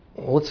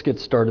Well, let's get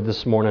started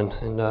this morning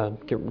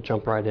and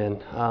jump right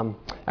in.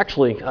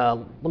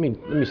 Let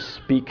me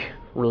speak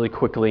really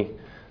quickly.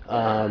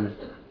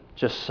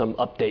 Just some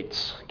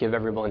updates. Give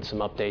everyone some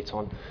updates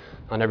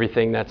on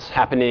everything that's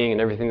happening and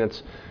everything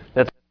that's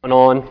going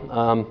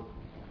on.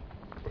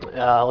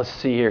 Let's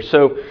see here.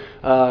 So,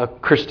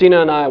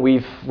 Christina and I,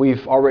 we've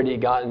already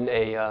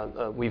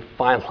gotten we've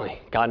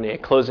finally gotten a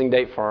closing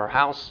date for our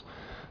house.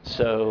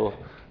 So.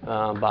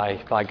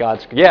 By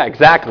God's, yeah,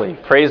 exactly.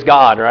 Praise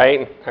God,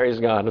 right? Praise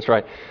God. That's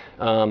right.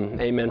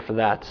 Amen for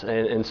that.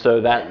 And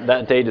so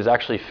that date is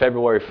actually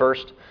February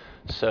 1st.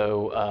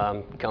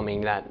 So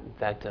coming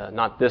that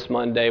not this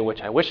Monday,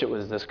 which I wish it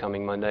was this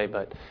coming Monday,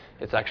 but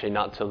it's actually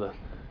not till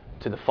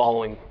the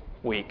following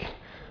week.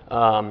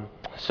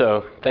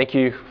 So thank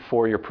you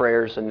for your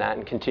prayers and that,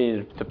 and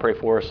continue to pray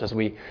for us as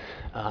we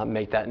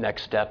make that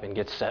next step and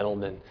get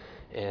settled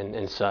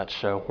and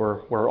such. So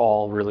we're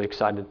all really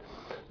excited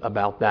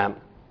about that.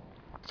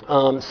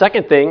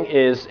 Second thing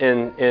is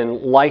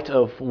in light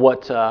of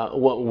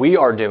what we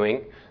are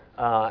doing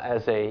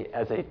as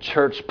a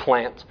church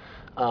plant,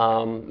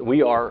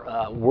 we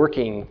are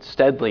working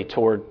steadily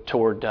toward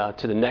to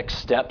the next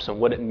steps and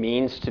what it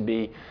means to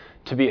be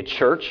a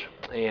church.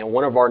 And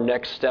one of our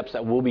next steps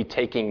that we'll be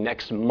taking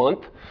next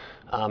month,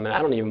 and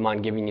I don't even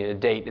mind giving you a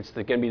date. It's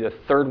going to be the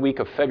third week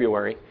of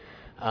February.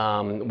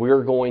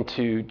 We're going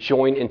to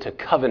join into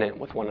covenant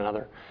with one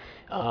another.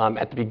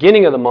 At the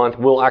beginning of the month,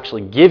 we'll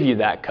actually give you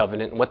that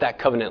covenant and what that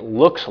covenant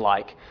looks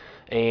like,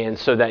 and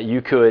so that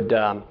you could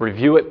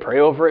review it, pray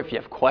over it. If you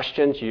have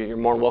questions, you're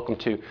more than welcome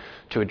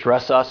to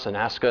address us and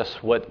ask us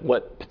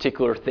what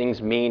particular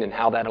things mean and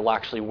how that'll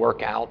actually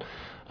work out.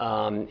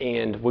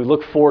 And we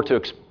look forward to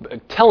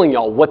telling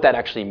y'all what that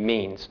actually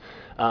means.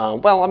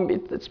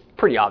 It's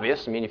pretty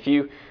obvious. I mean, if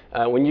you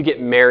when you get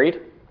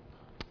married,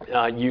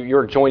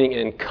 you're joining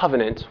in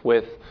covenant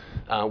with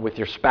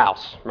your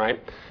spouse, right?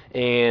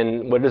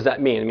 And what does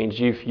that mean? It means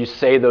you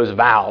say those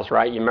vows,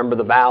 right? You remember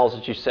the vows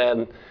that you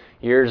said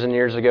years and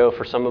years ago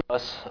for some of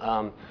us?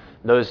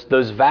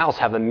 Those vows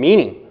have a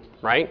meaning,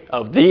 right?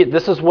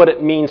 This is what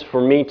it means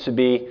for me to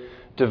be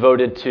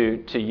devoted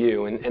to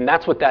you. And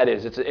that's what that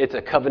is. It's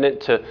a covenant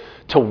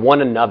to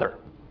one another.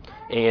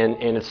 And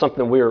it's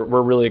something we're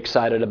really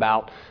excited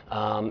about.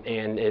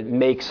 And it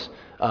makes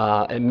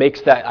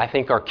that, I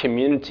think, our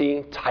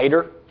community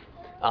tighter.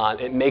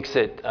 It makes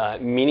it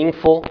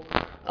meaningful.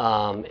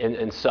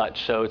 And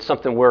such. So it's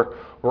something we're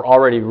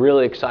already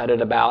really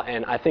excited about,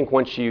 and I think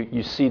once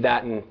you see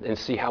that and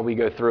see how we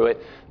go through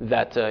it,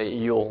 that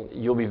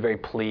you'll be very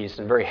pleased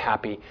and very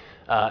happy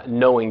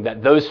knowing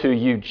that those who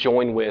you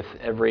join with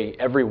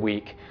every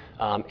week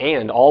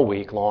and all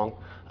week long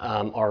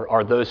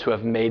are those who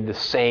have made the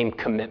same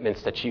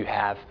commitments that you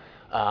have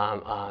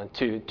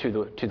to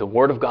the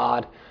Word of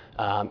God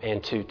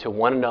and to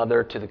one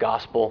another, to the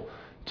gospel,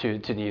 to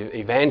the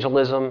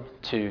evangelism,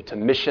 to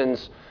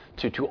missions.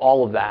 To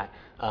all of that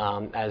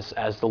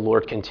as the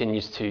Lord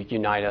continues to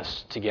unite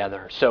us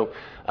together. So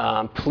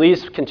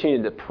please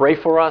continue to pray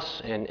for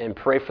us and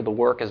pray for the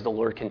work as the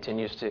Lord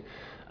continues to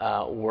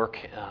work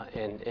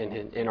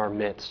in our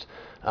midst.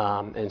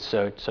 And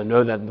so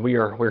know that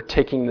we're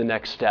taking the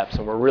next steps,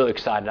 and we're really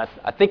excited.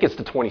 I think it's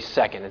the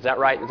 22nd. Is that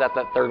right? Is that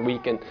third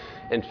week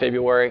in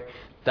February?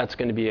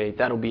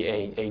 That'll be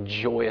a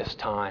joyous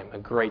time, a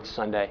great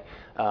Sunday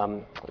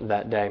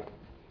that day.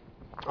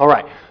 All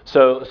right.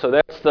 So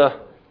that's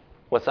the.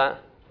 What's that?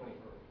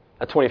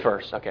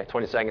 21st. Okay,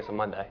 22nd is a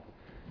Monday.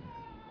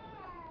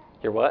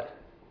 You're what?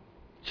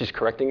 She's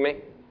correcting me?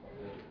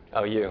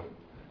 Oh, you.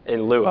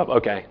 In lieu of.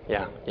 Okay,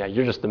 yeah,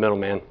 you're just the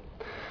middleman.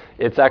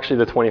 It's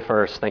actually the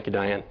 21st. Thank you,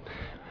 Diane.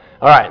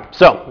 All right,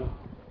 so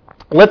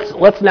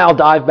let's now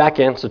dive back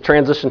in. So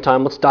transition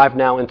time. Let's dive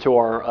now into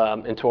our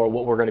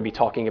what we're going to be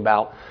talking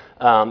about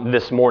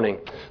this morning.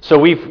 So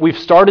we've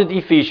started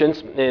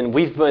Ephesians, and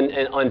we've been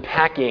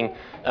unpacking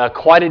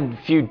quite a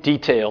few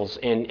details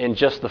in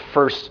just the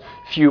first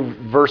few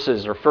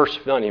verses, or first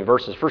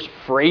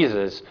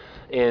phrases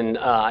in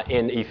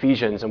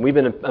Ephesians, and we've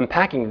been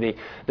unpacking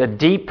the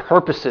deep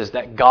purposes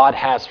that God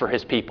has for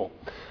His people,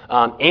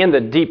 and the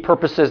deep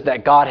purposes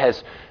that God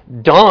has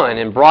done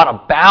and brought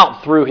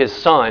about through His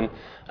Son,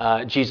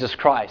 Jesus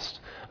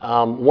Christ.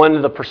 One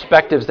of the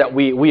perspectives that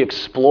we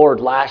explored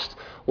last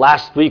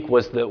week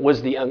was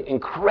the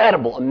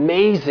incredible,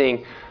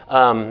 amazing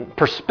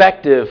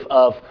perspective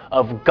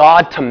of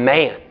God to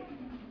man,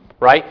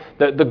 right?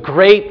 The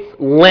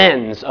great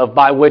lens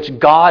by which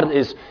God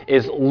is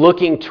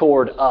looking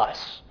toward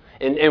us,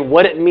 and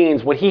what it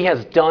means, what He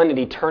has done in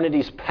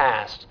eternity's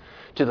past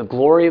to the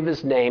glory of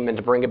His name and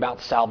to bring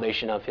about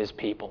salvation of His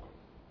people.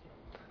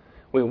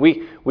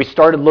 We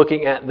started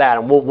looking at that,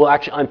 and we'll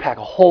actually unpack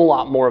a whole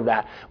lot more of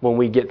that when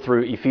we get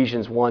through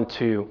Ephesians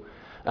 1-2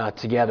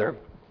 together.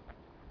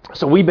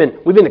 So we've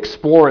been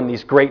exploring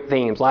these great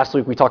themes. Last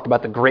week we talked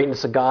about the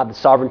greatness of God, the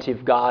sovereignty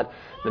of God,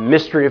 the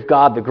mystery of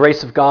God, the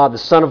grace of God, the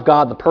Son of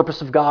God, the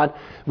purpose of God.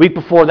 The week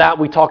before that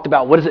we talked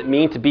about what does it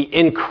mean to be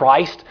in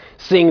Christ,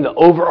 seeing the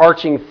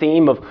overarching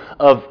theme of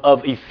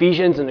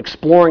Ephesians and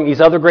exploring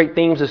these other great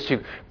themes is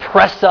to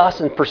press us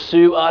and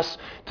pursue us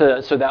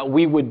so that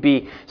we would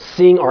be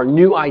seeing our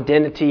new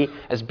identity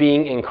as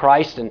being in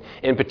Christ, and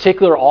in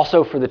particular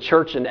also for the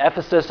church in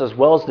Ephesus as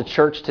well as the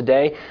church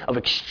today, of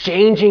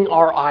exchanging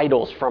our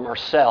idols from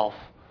ourselves,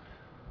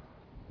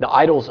 the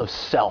idols of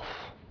self,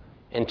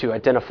 and to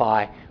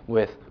identify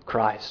with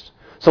Christ.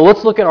 So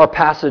let's look at our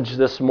passage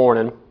this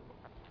morning,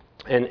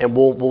 and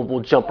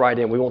we'll jump right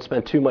in. We won't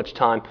spend too much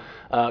time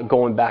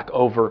going back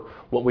over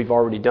what we've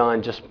already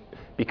done, just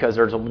because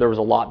there was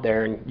a lot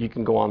there, and you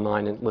can go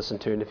online and listen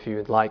to it if you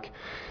would like.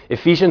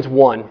 Ephesians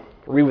 1,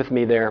 read with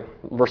me there,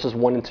 verses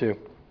 1 and 2.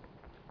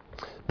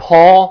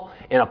 Paul,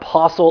 an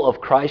apostle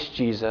of Christ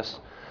Jesus,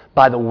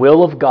 by the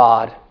will of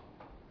God,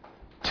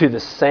 to the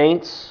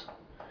saints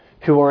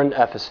who are in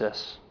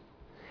Ephesus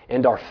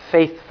and are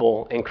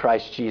faithful in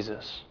Christ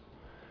Jesus.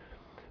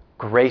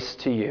 Grace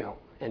to you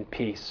and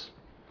peace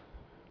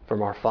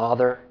from our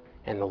Father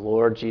and the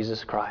Lord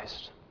Jesus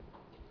Christ.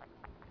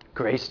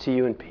 Grace to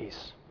you and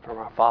peace from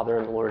our Father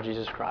and the Lord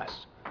Jesus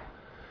Christ.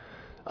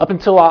 Up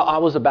until I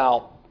was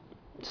about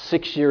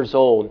 6 years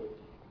old,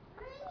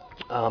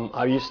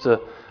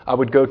 I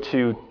would go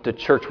to the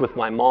church with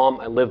my mom.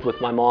 I lived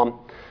with my mom.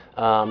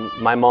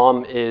 My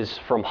mom is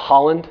from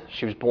Holland.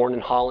 She was born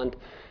in Holland.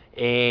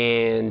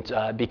 And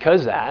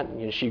because of that,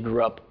 she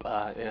grew up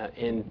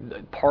in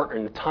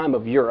the time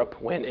of Europe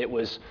when it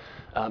was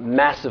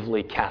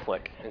massively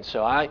Catholic. And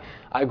so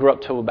I grew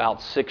up to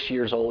about 6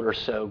 years old or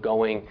so,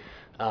 going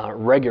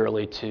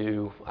regularly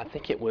to, I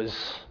think it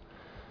was,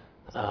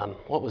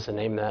 what was the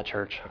name of that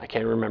church? I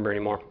can't remember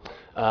anymore.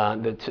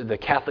 To the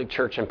Catholic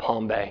church in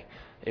Palm Bay.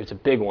 It was a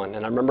big one,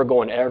 and I remember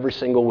going every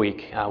single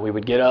week. We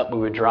would get up, we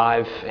would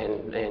drive,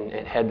 and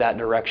head that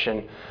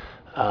direction.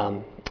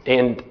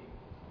 And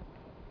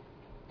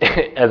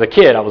as a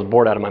kid, I was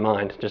bored out of my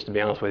mind, just to be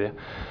honest with you.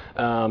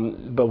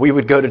 But we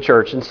would go to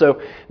church. And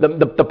so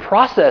the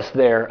process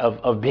there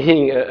of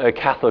being a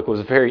Catholic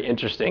was very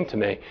interesting to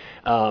me.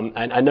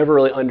 And I never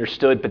really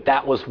understood, but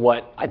that was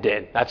what I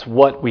did. That's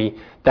what we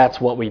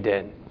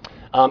did.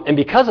 And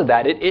because of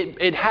that,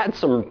 it had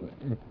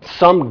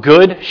some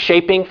good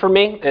shaping for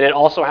me, and it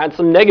also had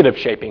some negative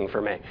shaping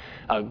for me.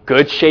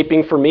 Good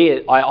shaping for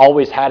me, I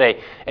always had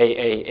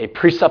a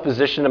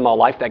presupposition in my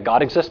life that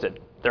God existed.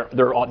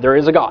 There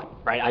is a God,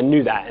 right? I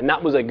knew that, and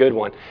that was a good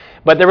one.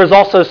 But there was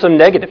also some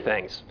negative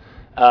things,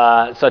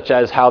 such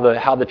as how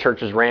the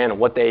churches ran and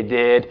what they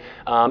did.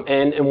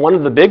 And one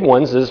of the big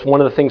ones is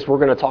one of the things we're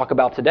going to talk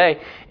about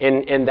today,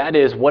 and that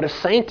is what a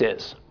saint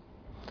is.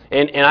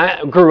 And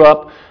I grew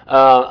up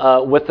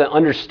with the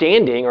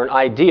understanding or an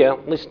idea,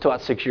 at least until I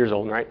was 6 years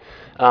old, right?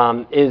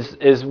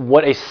 Is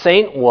what a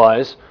saint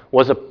was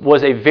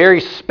a very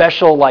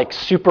special, like,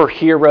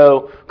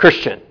 superhero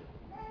Christian,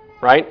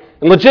 right?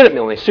 And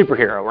legitimately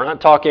superhero. We're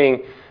not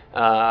talking.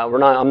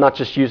 I'm not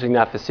just using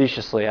that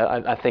facetiously.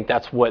 I think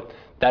that's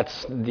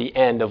the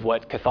end of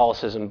what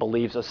Catholicism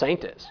believes a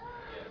saint is.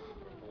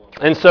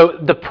 And so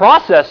the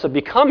process of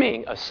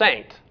becoming a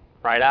saint,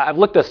 right? I've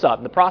looked this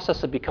up. The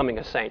process of becoming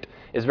a saint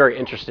is very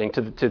interesting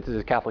to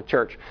the Catholic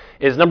Church.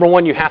 Is number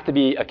one, you have to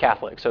be a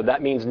Catholic. So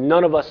that means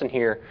none of us in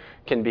here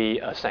can be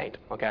a saint.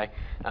 Okay,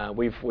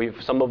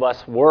 some of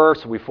us were,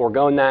 so we've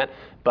foregone that.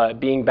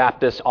 But being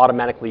Baptist,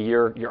 automatically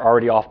you're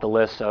already off the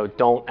list. So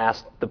don't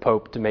ask the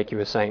Pope to make you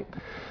a saint.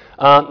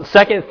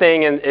 Second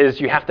thing is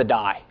you have to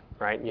die,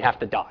 right? You have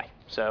to die.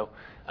 So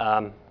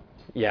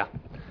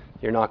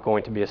you're not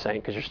going to be a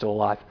saint because you're still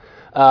alive.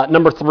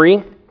 Number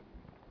three.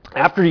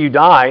 After you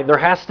die, there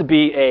has to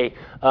be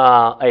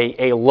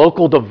a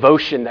local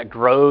devotion that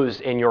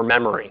grows in your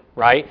memory,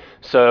 right?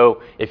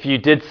 So if you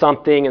did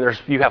something and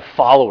you have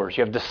followers,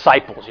 you have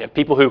disciples, you have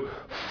people who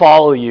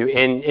follow you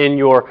in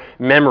your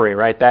memory,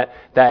 right?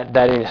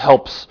 That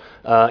helps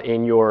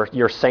in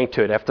your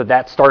sainthood. After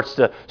that starts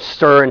to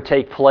stir and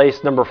take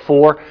place, number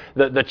four,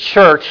 the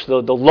church,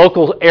 the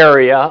local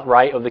area,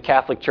 right, of the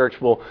Catholic Church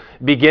will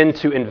begin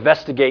to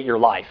investigate your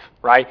life,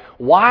 right?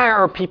 Why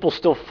are people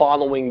still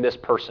following this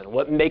person?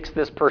 What makes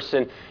this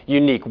person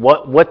unique?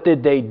 What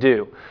did they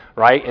do,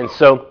 right? And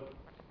so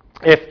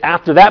if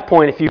after that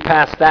point, if you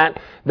pass that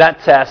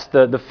test,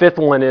 the fifth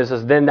one is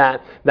then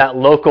that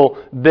local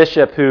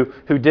bishop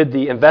who did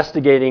the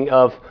investigating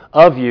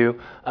of you,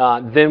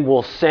 then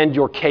will send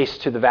your case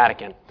to the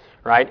Vatican,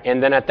 right?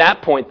 And then at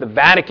that point, the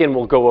Vatican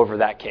will go over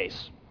that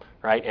case,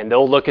 right? And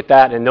they'll look at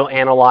that and they'll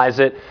analyze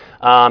it.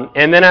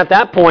 And then at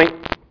that point,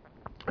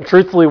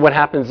 truthfully, what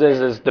happens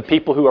is the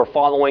people who are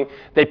following,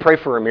 they pray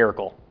for a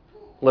miracle.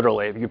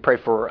 Literally, you pray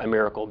for a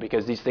miracle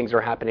because these things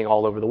are happening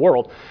all over the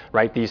world,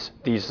 right? These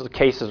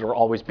cases are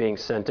always being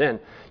sent in.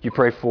 You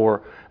pray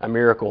for a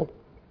miracle.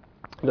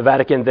 The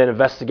Vatican then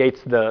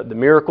investigates the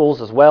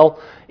miracles as well,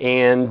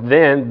 and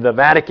then the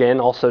Vatican,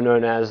 also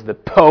known as the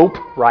Pope,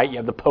 right? You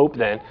have the Pope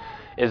then,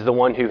 is the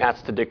one who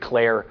has to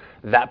declare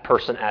that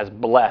person as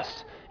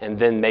blessed and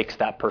then makes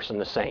that person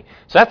the saint.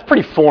 So that's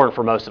pretty foreign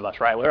for most of us,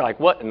 right? We're like,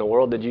 what in the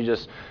world did you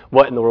just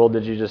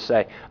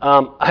say?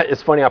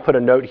 It's funny, I put a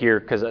note here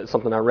because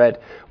something I read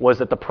was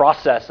that the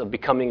process of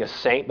becoming a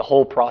saint, the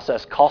whole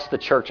process, cost the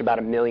church about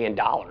 $1 million.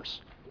 $1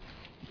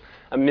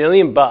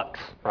 million,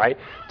 right,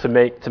 to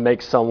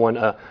make someone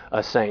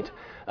a saint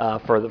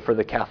for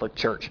the Catholic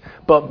Church.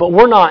 But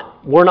we're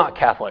not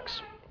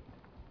Catholics.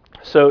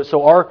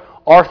 So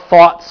our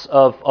thoughts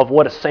of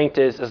what a saint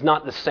is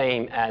not the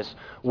same as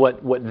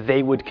what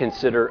they would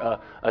consider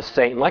a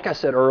saint. And like I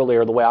said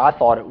earlier, the way I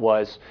thought it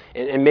was,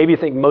 and maybe I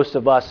think most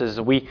of us,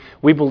 is we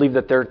believe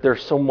that they're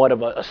somewhat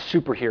of a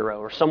superhero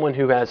or someone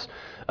who has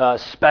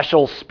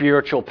special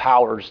spiritual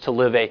powers to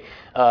live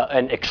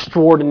an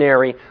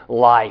extraordinary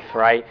life,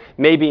 right?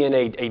 Maybe in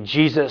a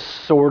Jesus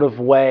sort of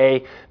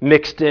way,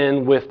 mixed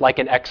in with like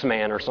an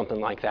X-Man or something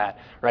like that,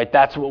 right?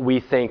 That's what we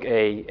think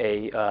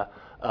a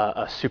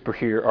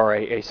superhero or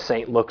a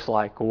saint looks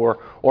like, or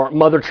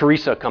Mother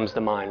Teresa comes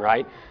to mind,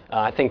 right?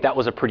 I think that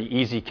was a pretty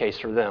easy case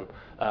for them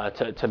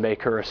to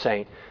make her a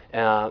saint,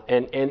 and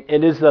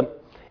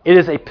it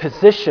is a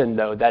position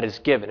though that is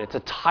given. It's a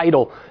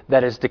title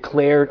that is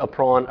declared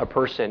upon a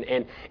person,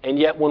 and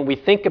yet when we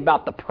think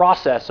about the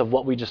process of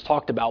what we just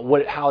talked about,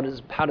 how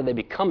do they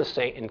become a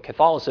saint in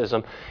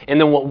Catholicism,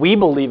 and then what we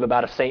believe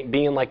about a saint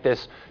being like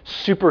this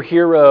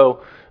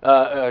superhero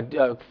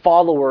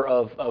follower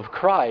of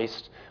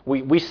Christ.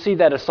 We see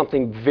that as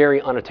something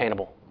very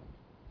unattainable.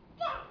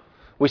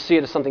 We see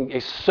it as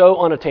something so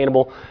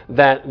unattainable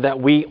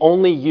that we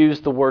only use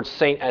the word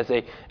saint as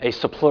a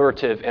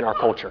superlative in our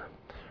culture,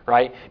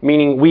 right?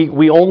 Meaning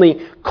we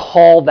only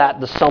call that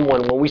to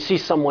someone when we see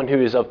someone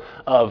who is of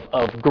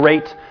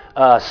great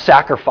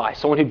sacrifice,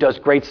 someone who does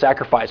great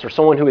sacrifice, or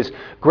someone who is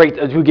great,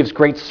 who gives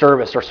great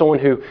service, or someone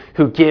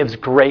who gives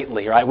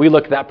greatly, right? We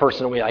look at that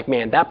person and we're like,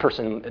 man, that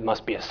person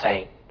must be a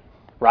saint.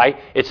 Right?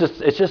 It's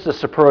just a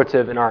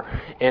superlative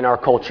in our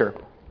culture.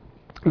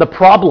 The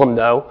problem,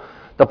 though,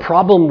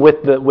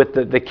 with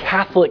the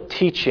Catholic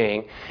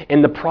teaching,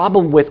 and the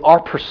problem with our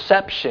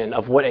perception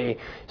of what a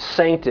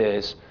saint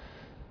is,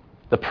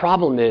 the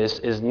problem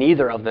is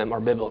neither of them are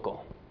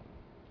biblical.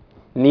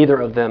 Neither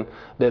of them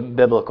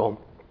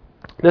biblical.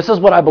 This is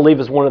what I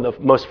believe is one of the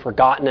most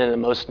forgotten and the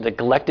most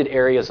neglected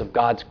areas of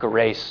God's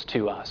grace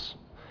to us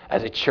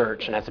as a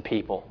church and as a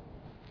people.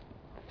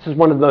 This is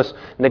one of the most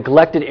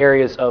neglected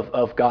areas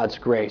of God's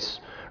grace,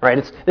 right?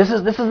 This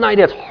is an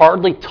idea that's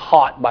hardly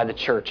taught by the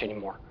church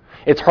anymore.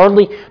 It's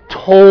hardly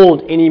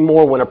told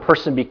anymore when a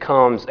person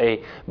becomes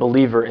a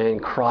believer in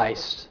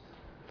Christ,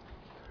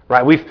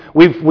 right? We've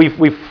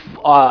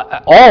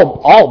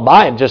all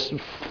by just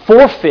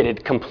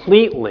forfeited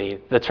completely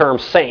the term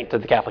saint to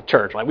the Catholic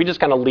Church. Right? We just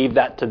kind of leave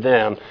that to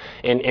them,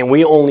 and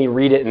we only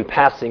read it in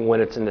passing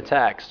when it's in the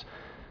text.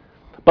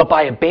 But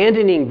by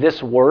abandoning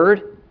this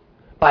word,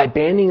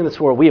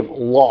 we have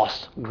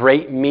lost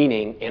great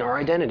meaning in our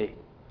identity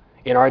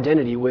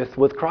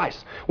with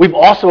Christ. We've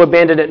also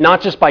abandoned it not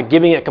just by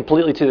giving it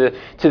completely to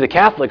the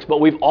Catholics, but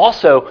we've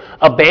also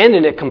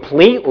abandoned it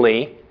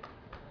completely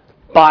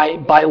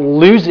by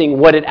losing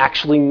what it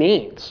actually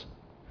means.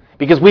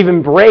 Because we've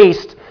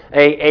embraced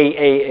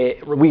a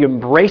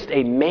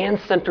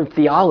man-centered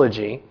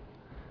theology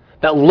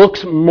that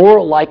looks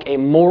more like a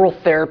moral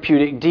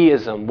therapeutic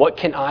deism. What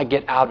can I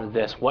get out of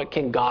this? What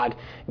can God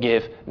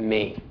give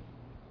me?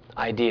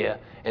 Idea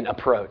and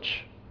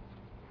approach.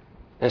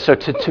 And so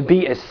to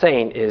be a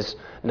saint is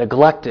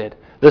neglected.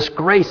 This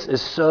grace is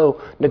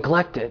so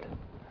neglected.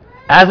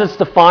 As it's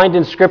defined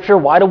in Scripture,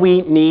 why do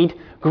we need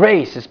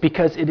grace? It's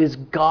because it is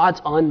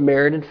God's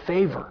unmerited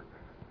favor.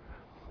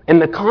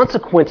 And the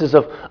consequences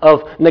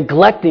of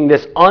neglecting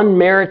this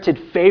unmerited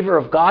favor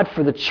of God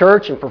for the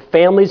church and for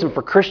families and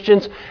for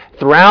Christians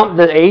throughout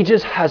the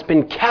ages have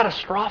been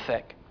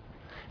catastrophic.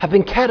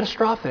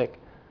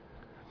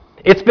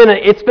 It's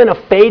been a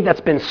fade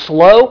that's been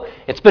slow.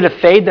 It's been a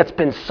fade that's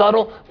been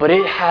subtle, but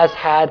it has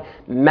had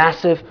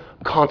massive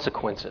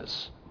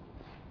consequences.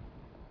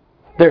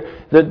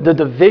 The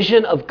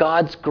division of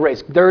God's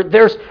grace.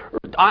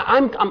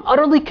 I'm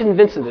utterly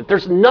convinced of it.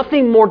 There's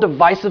nothing more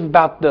divisive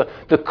about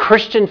the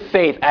Christian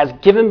faith as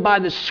given by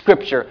the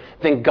Scripture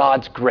than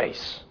God's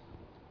grace.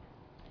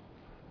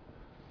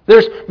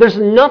 There's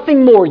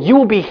nothing more. You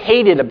will be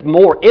hated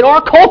more in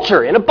our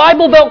culture, in a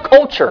Bible Belt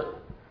culture,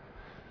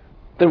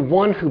 than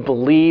one who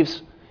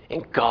believes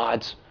in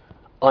God's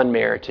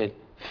unmerited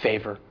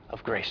favor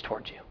of grace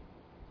towards you.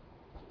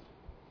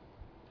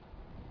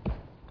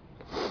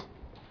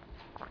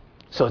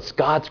 So it's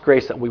God's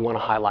grace that we want to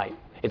highlight.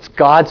 It's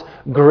God's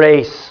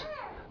grace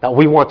that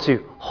we want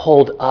to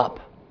hold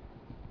up.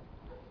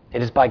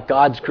 It is by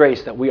God's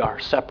grace that we are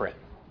separate,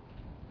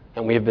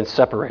 and we have been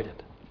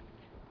separated.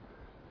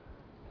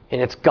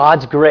 And it's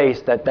God's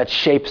grace that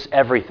shapes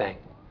everything.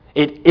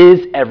 It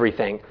is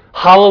everything.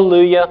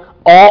 Hallelujah.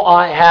 All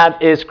I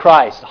have is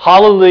Christ.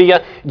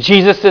 Hallelujah.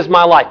 Jesus is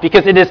my life.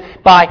 Because it is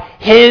by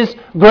His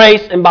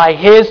grace and by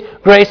His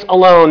grace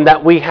alone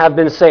that we have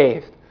been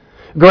saved.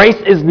 Grace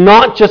is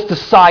not just a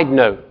side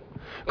note.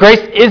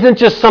 Grace isn't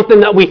just something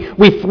that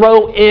we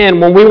throw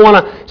in when we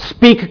want to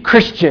speak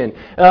Christian.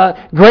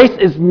 Grace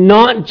is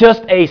not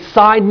just a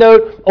side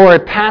note or a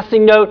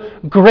passing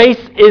note. Grace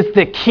is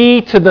the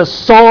key to the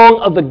song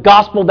of the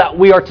gospel that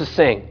we are to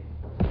sing.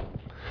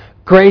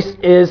 Grace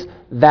is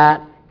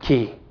that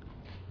key.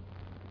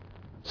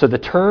 So the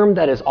term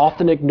that is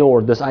often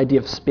ignored, this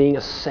idea of being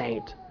a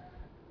saint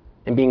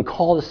and being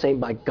called a saint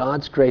by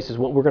God's grace, is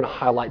what we're going to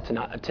highlight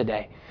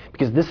today.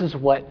 Because this is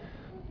what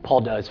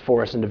Paul does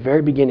for us in the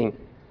very beginning.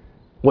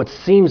 What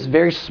seems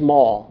very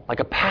small, like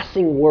a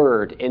passing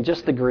word in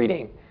just the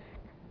greeting.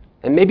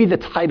 And maybe the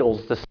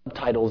titles, the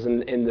subtitles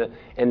the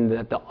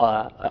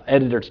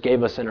editors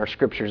gave us in our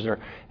scriptures are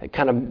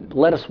kind of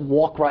let us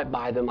walk right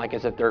by them like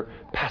as if they're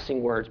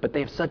passing words. But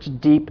they have such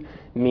deep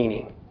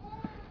meaning.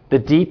 The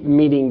deep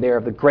meaning there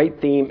of the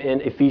great theme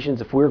in Ephesians,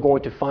 if we're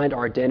going to find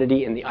our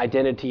identity, and the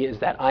identity is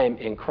that I am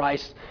in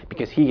Christ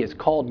because He has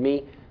called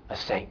me a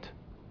saint.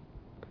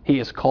 He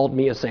has called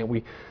me a saint.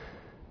 We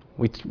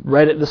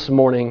read it this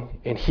morning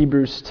in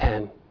Hebrews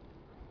 10,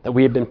 that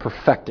we have been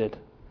perfected,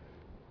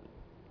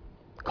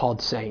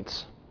 called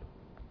saints.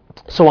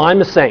 So I'm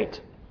a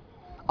saint.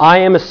 I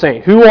am a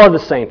saint. Who are the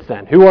saints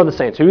then? Who are the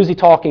saints? Who is he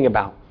talking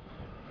about?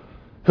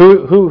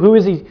 Who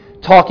is he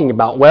talking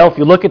about? Well, if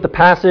you look at the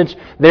passage,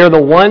 they are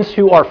the ones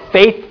who are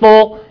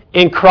faithful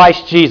in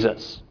Christ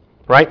Jesus.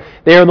 Right?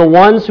 They are the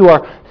ones who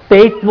are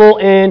faithful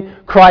in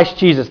Christ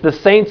Jesus. The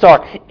saints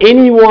are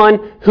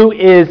anyone who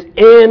is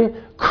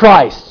in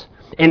Christ.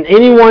 And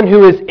anyone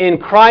who is in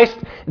Christ,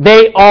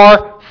 they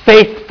are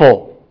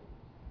faithful.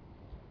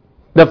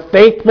 The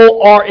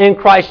faithful are in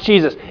Christ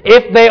Jesus.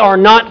 If they are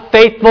not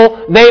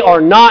faithful, they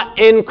are not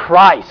in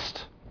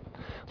Christ.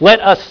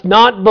 Let us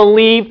not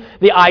believe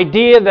the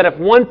idea that if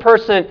one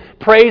person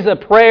prays a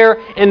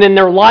prayer and then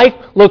their life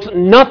looks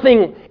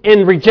nothing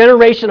in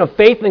regeneration of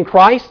faith in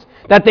Christ,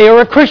 that they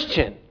are a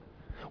Christian.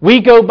 We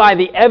go by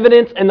the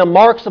evidence and the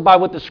marks by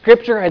what the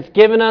Scripture has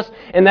given us,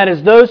 and that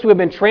is those who have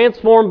been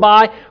transformed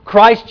by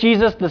Christ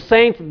Jesus, the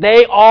saints,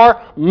 they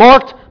are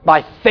marked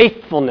by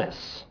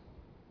faithfulness.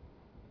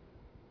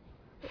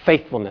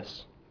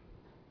 Faithfulness.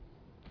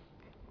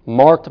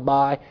 Marked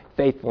by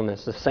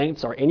faithfulness. The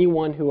saints are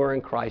anyone who are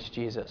in Christ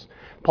Jesus.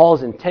 Paul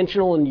is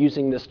intentional in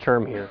using this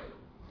term here.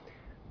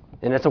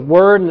 And it's a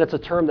word and it's a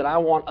term that I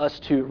want us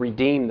to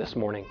redeem this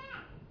morning.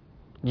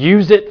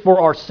 Use it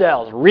for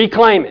ourselves.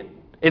 Reclaim it.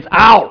 It's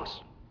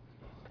ours.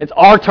 It's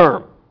our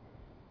term.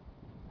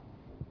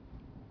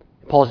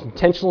 Paul's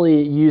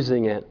intentionally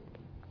using it,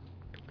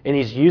 and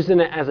he's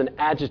using it as an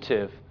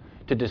adjective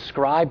to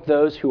describe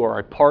those who are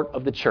a part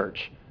of the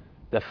church,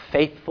 the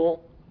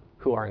faithful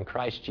who are in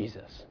Christ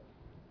Jesus.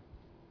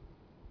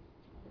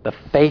 The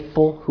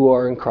faithful who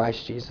are in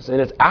Christ Jesus. And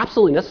it's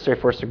absolutely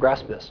necessary for us to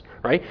grasp this,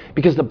 right?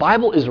 Because the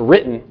Bible is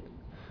written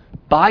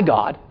by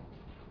God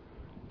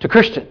to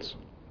Christians.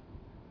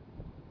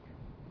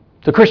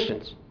 To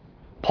Christians.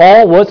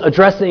 Paul was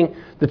addressing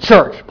the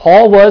church.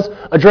 Paul was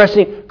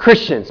addressing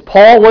Christians.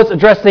 Paul was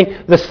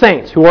addressing the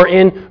saints who are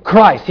in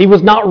Christ. He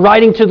was not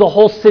writing to the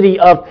whole city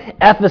of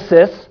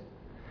Ephesus.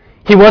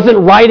 He wasn't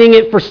writing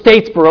it for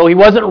Statesboro. He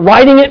wasn't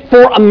writing it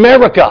for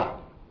America.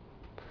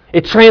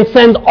 It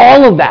transcends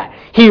all of that.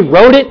 He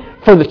wrote it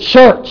for the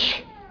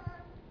church.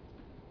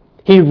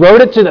 He wrote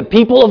it to the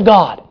people of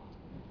God.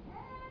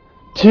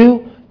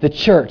 To the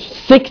church.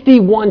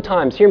 61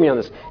 times, hear me on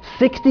this,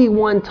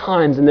 61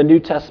 times in the New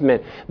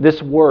Testament,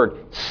 this word,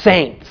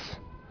 saints,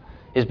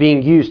 is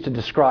being used to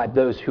describe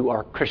those who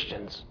are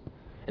Christians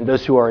and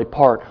those who are a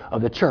part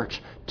of the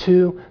church.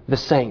 To the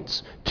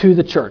saints, to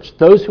the church,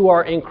 those who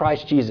are in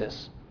Christ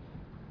Jesus.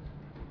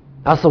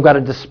 I also got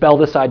to dispel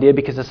this idea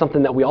because it's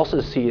something that we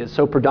also see is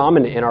so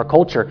predominant in our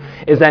culture,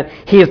 is that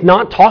he is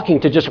not talking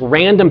to just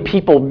random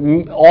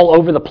people all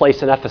over the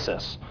place in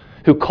Ephesus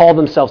who call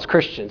themselves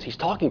Christians. He's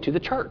talking to the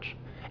church,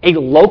 a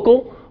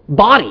local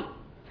body.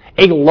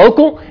 A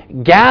local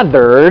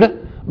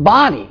gathered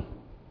body.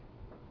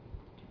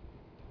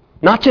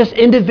 Not just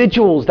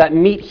individuals that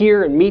meet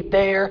here and meet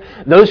there,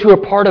 those who are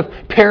part of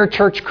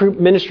parachurch group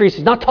ministries.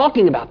 He's not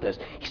talking about this.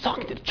 He's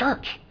talking to the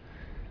church.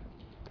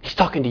 He's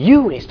talking to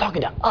you and he's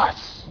talking to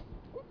us.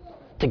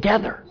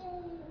 Together.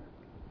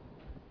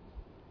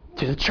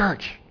 To the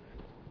church.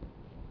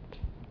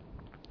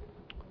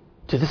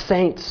 To the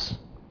saints.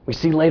 We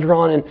see later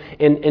on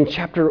in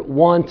chapter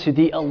 1 to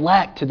the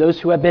elect, to those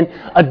who have been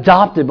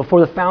adopted before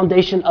the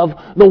foundation of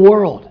the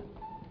world.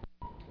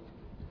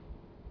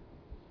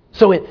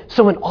 So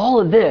in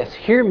all of this,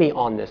 hear me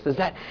on this, is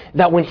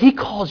that when he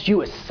calls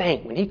you a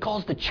saint, when he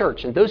calls the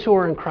church and those who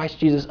are in Christ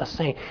Jesus a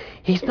saint,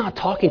 he's not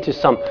talking to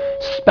some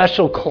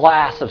special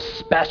class of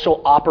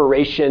special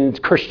operations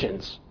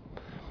Christians.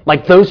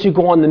 Like those who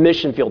go on the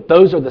mission field,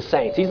 those are the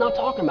saints. He's not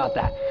talking about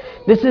that.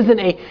 This isn't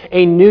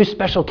a new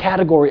special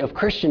category of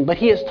Christian, but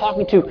he is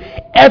talking to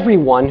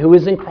everyone who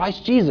is in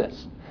Christ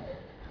Jesus.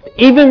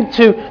 Even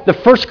to the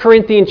First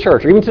Corinthian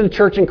church, or even to the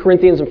church in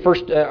Corinthians and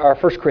First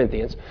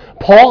Corinthians,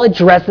 Paul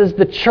addresses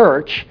the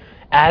church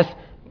as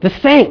the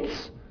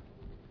saints.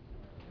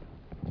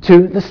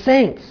 To the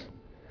saints.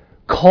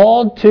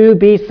 called to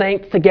be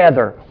saints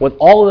together with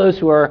all of those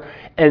who are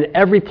in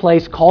every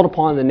place called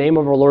upon in the name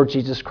of our Lord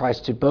Jesus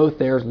Christ, to both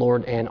theirs,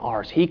 Lord, and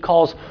ours. He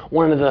calls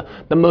one of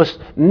the most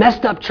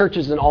messed up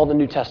churches in all the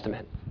New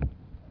Testament.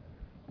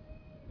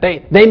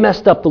 They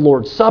messed up the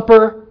Lord's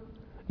Supper.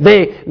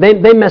 They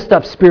messed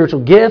up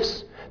spiritual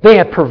gifts. They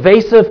had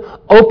pervasive,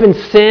 open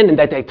sin and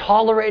that they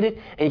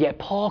tolerated, and yet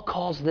Paul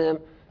calls them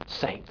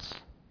saints.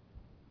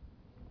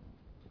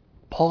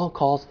 Paul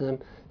calls them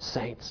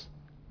saints.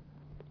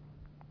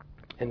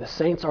 And the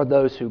saints are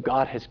those who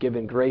God has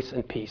given grace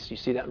and peace. You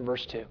see that in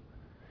verse 2.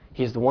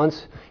 He is the one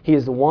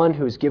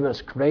who has given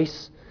us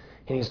grace,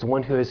 and He is the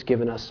one who has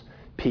given us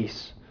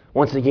peace.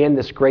 Once again,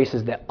 this grace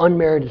is the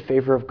unmerited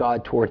favor of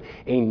God toward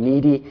a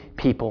needy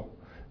people.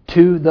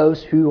 To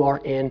those who are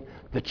in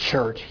the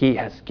church, He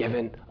has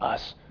given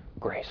us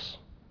grace.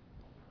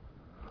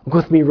 Look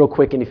with me real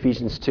quick in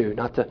Ephesians 2.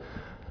 Not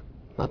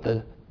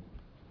to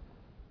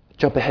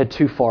jump ahead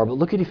too far, but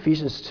look at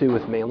Ephesians 2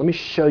 with me. Let me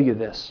show you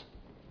this.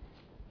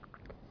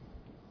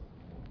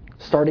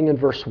 Starting in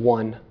verse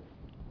 1.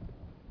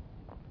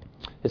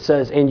 It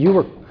says, And you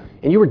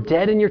were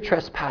dead in your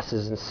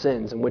trespasses and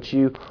sins in which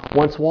you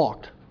once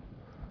walked,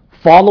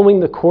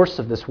 following the course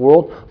of this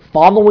world,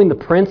 following the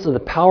prince of the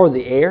power of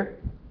the air,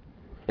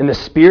 and the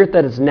spirit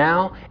that is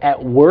now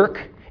at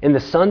work in the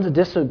sons of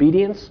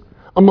disobedience,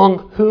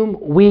 among whom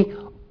we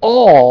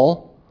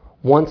all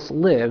once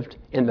lived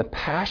in the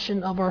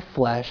passion of our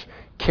flesh,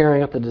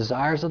 carrying out the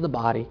desires of the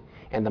body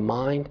and the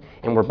mind,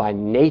 and were by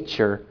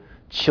nature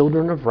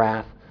children of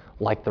wrath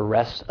like the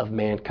rest of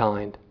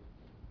mankind.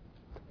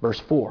 Verse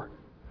 4,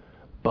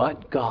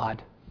 But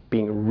God,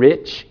 being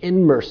rich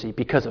in mercy,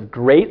 because of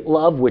great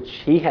love which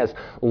He has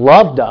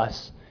loved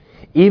us,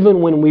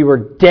 even when we were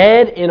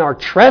dead in our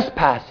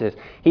trespasses,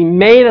 He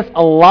made us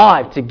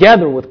alive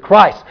together with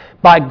Christ.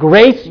 By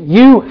grace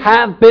you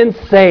have been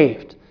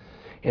saved,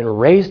 and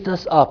raised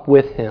us up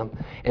with Him,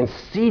 and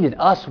seated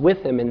us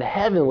with Him in the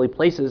heavenly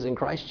places in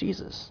Christ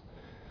Jesus,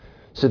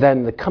 so that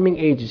in the coming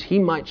ages He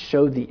might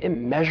show the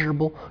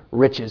immeasurable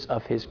riches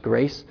of His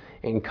grace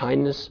and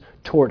kindness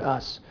toward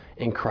us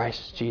in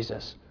Christ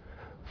Jesus.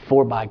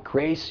 For by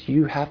grace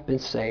you have been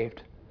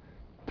saved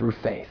through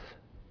faith.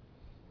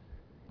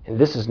 And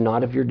this is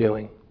not of your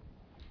doing.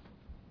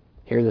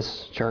 Hear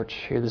this, church.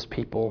 Hear this,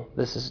 people.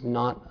 This is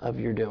not of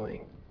your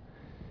doing.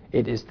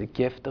 It is the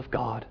gift of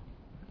God,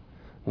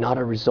 not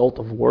a result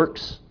of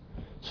works,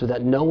 so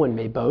that no one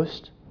may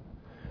boast.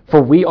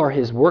 For we are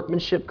His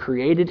workmanship,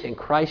 created in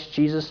Christ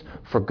Jesus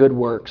for good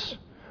works,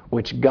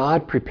 which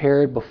God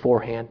prepared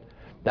beforehand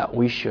that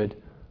we should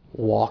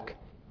walk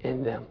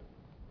in them.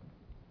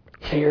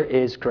 Here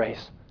is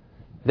grace.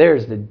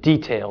 There's the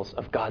details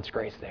of God's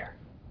grace there.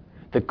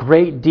 The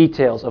great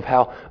details of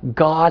how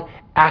God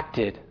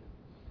acted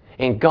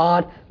and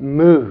God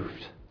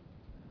moved,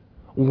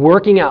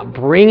 working out,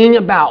 bringing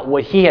about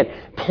what He had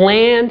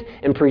planned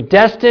and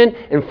predestined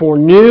and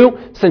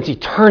foreknew since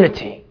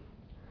eternity.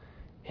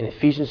 And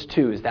Ephesians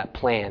 2 is that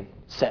plan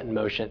set in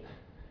motion.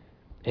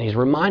 And He's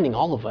reminding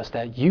all of us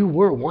that you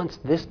were once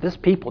this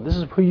people. This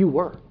is who you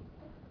were.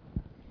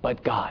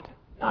 But God,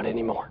 not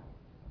anymore.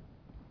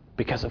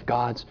 Because of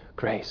God's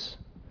grace.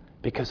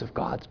 Because of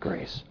God's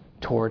grace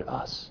toward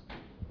us.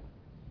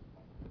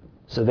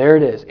 So there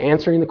it is,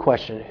 answering the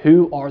question,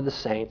 who are the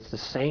saints? The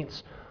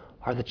saints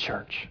are the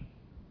church.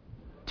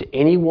 To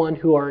anyone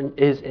who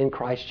is in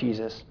Christ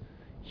Jesus,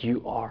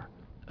 you are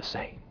a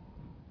saint.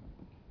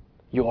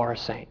 You are a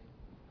saint.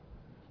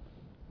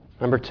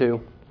 Number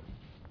 2,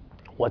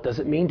 what does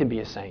it mean to be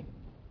a saint?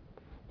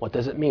 What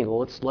does it mean?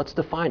 Well, let's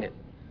define it.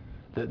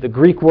 The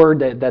Greek word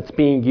that's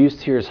being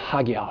used here is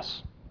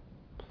hagios.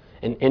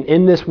 And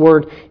in this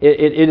word,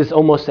 it is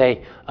almost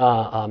it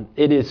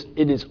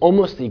is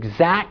almost the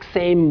exact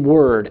same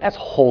word as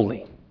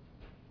holy.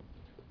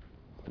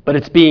 But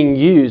it's being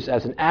used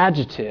as an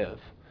adjective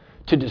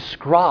to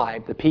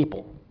describe the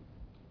people.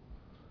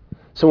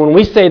 So when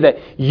we say that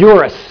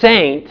you're a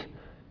saint,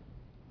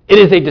 it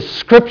is a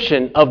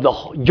description of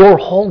your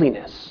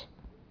holiness.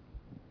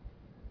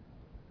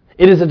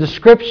 It is a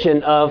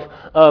description of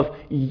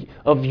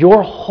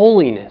your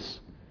holiness.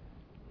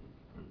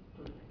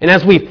 And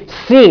as we've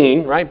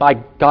seen, right, by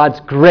God's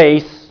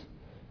grace,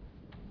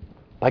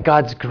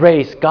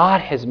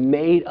 God has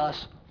made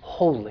us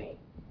holy.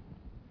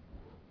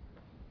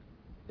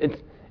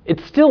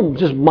 It's still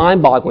just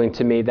mind-boggling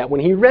to me that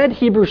when he read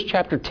Hebrews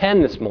chapter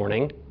 10 this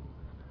morning,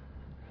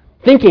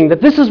 thinking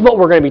that this is what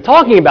we're going to be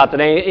talking about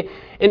today,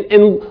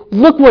 and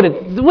look what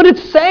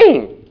it's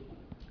saying.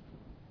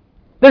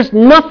 There's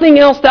nothing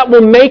else that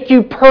will make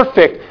you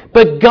perfect,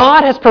 but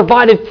God has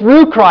provided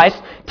through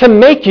Christ to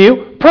make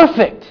you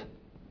perfect.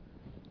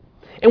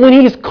 And when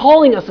He is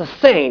calling us a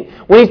saint,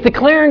 when He's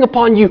declaring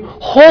upon you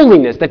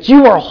holiness, that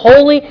you are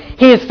holy,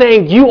 He is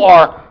saying you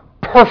are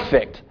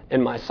perfect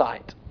in my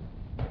sight.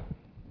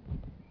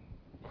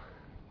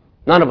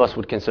 None of us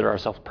would consider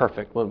ourselves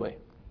perfect, would we?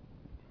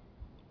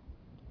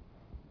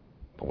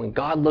 But when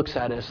God looks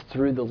at us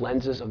through the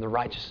lenses of the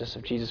righteousness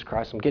of Jesus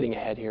Christ, I'm getting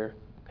ahead here,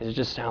 because it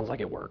just sounds like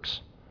it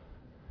works.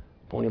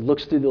 But when he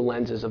looks through the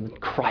lenses of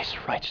Christ's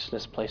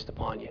righteousness placed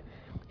upon you,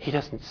 he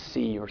doesn't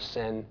see your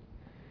sin.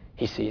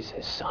 He sees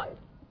his Son.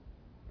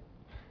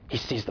 He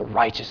sees the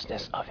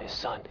righteousness of his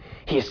Son.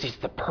 He sees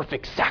the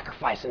perfect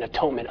sacrifice and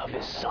atonement of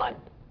his Son.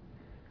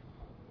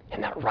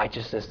 And that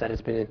righteousness that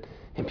has been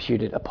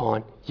imputed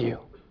upon you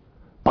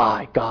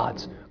by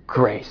God's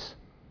grace.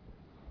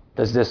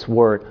 Does this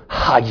word,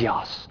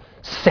 hagios,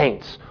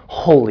 saints,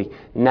 holy,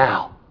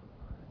 now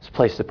is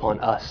placed upon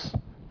us,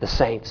 the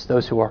saints,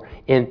 those who are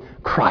in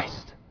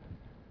Christ.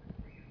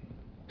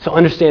 So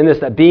understand this,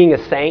 that being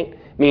a saint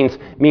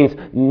means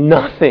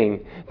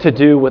nothing to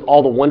do with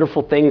all the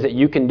wonderful things that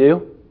you can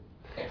do.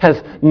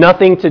 Has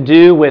nothing to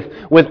do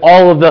with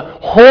all of the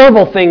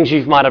horrible things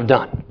you might have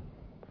done,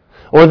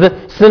 or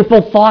the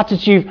sinful thoughts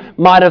that you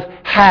might have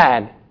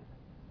had.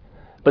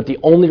 But the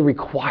only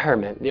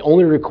requirement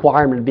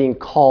of being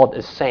called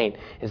a saint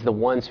is the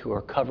ones who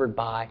are covered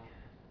by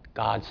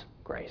God's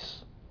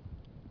grace.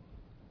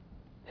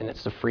 And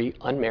it's the free,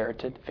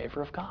 unmerited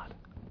favor of God.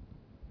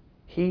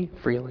 He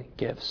freely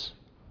gives.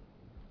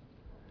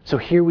 So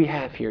here we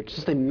have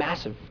just a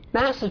massive,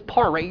 massive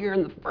part right here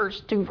in the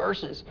first 2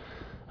 verses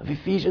of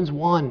Ephesians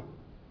 1.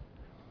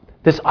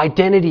 This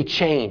identity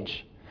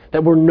change,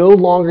 that we're no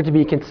longer to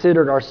be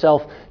considered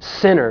ourselves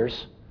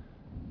sinners,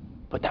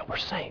 but that we're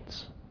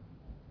saints.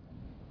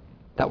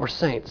 That we're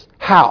saints.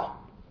 How?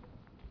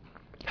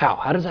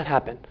 How does that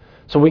happen?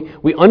 So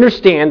we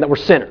understand that we're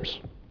sinners.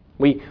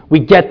 We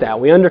get that.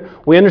 We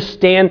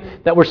understand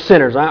that we're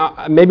sinners.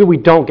 Maybe we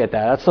don't get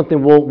that. That's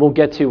something we'll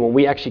get to when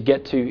we actually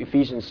get to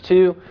Ephesians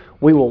 2.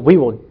 We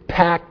will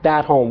pack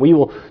that home. We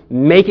will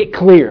make it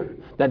clear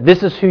that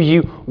this is who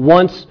you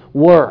once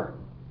were.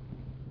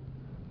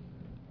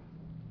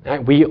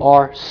 Right? We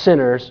are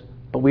sinners,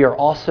 but we are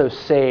also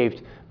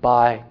saved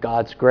by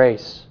God's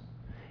grace.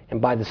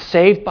 And by the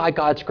saved by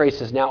God's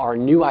grace is now our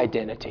new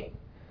identity.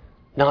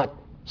 Not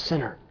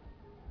sinner.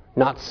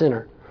 Not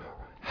sinner.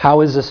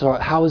 How is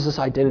this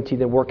identity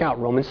then work out?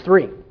 Romans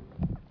 3.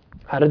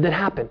 How did that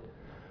happen?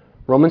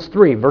 Romans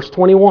 3, verse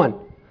 21.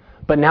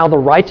 But now the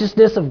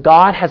righteousness of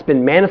God has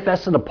been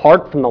manifested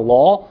apart from the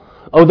law.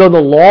 Although the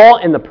law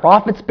and the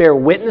prophets bear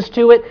witness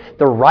to it,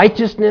 the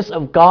righteousness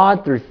of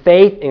God through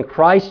faith in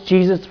Christ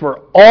Jesus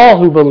for all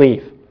who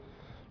believe.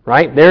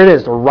 Right? There it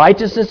is. The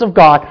righteousness of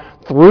God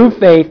through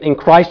faith in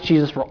Christ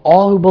Jesus for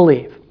all who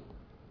believe.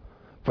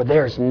 For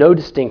there is no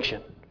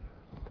distinction.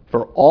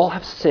 For all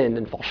have sinned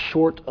and fall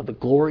short of the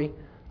glory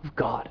of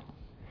God,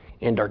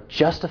 and are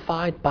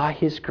justified by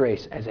His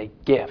grace as a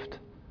gift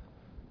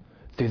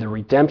through the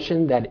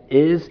redemption that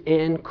is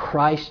in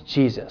Christ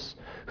Jesus,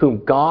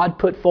 whom God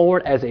put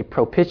forward as a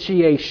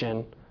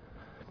propitiation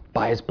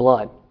by His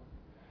blood,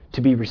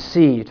 to be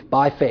received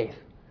by faith.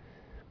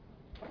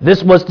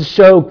 This was to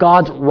show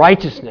God's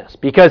righteousness,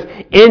 because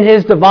in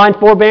His divine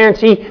forbearance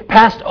He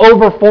passed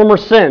over former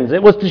sins.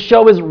 It was to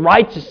show His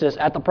righteousness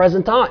at the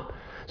present time,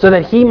 so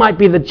that He might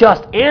be the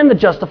just and the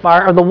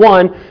justifier of the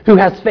one who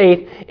has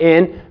faith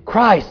in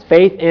Christ,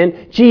 faith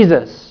in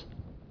Jesus.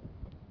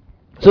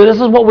 So this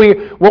is what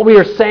we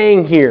are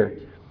saying here,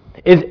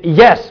 is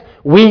yes,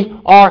 we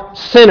are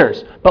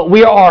sinners, but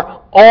we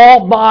are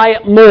all by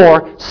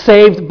more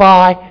saved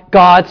by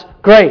God's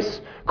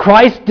grace.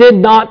 Christ did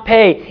not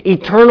pay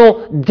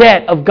eternal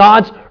debt of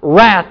God's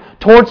wrath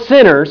towards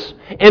sinners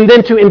and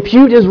then to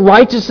impute His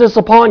righteousness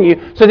upon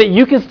you so that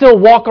you can still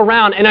walk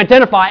around and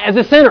identify as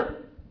a sinner.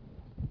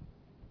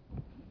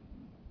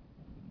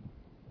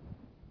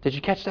 Did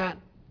you catch that?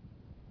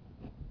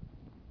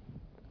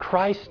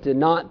 Christ did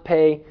not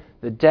pay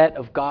the debt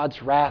of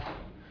God's wrath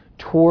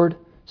toward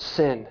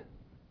sin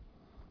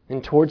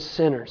and towards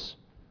sinners,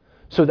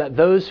 so that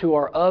those who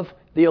are of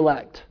the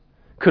elect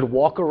could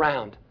walk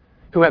around,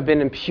 who have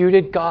been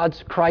imputed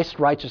Christ's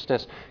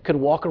righteousness, could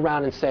walk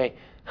around and say,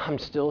 I'm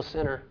still a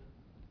sinner,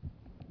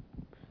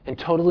 and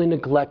totally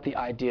neglect the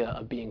idea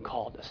of being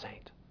called a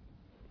saint.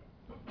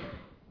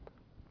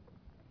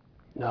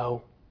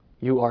 No,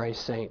 you are a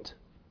saint.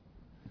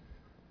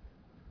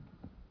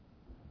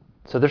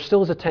 So there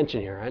still is a tension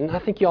here, and I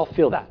think you all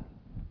feel that.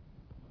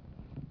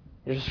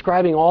 You're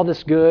describing all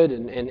this good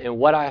and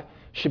what I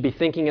should be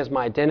thinking as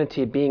my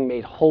identity, being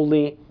made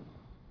holy,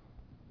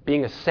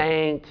 being a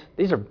saint.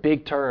 These are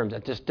big terms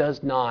that just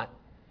does not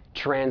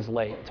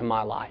translate to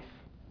my life.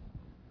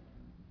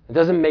 It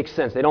doesn't make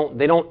sense. They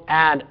don't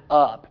add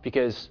up,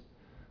 because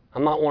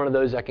I'm not one of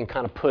those that can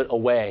kind of put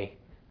away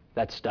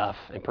that stuff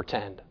and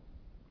pretend.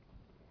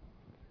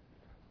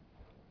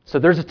 So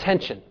there's a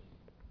tension.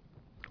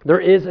 There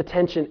is a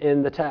tension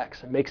in the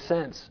text. It makes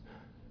sense.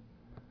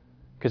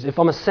 Because if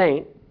I'm a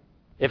saint,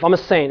 if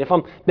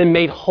I'm been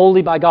made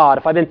holy by God,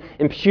 if I've been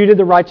imputed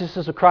the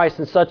righteousness of Christ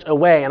in such a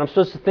way, and I'm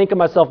supposed to think of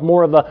myself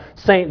more of a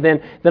saint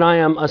than I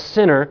am a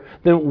sinner,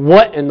 then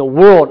what in the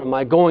world am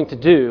I going to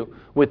do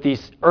with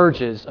these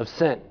urges of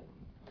sin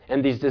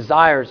and these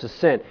desires of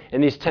sin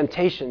and these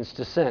temptations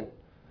to sin?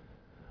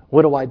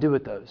 What do I do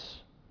with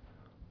those?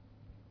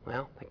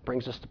 Well, that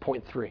brings us to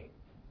point 3.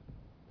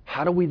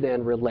 How do we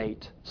then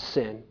relate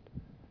sin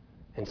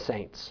and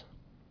saints?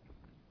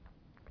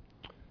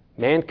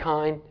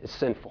 Mankind is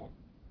sinful.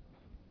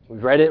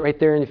 We've read it right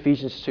there in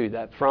Ephesians 2,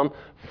 that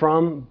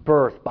from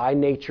birth, by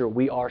nature,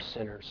 we are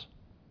sinners.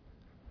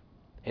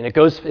 And it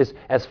goes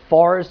as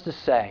far as to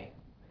say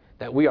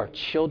that we are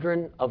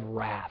children of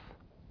wrath.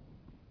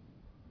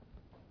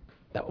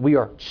 That we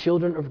are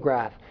children of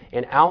wrath.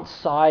 And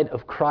outside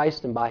of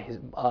Christ and by His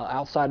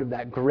outside of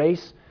that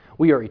grace,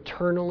 we are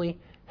eternally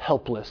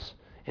helpless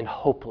and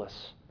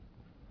hopeless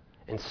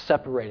and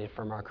separated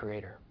from our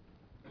Creator.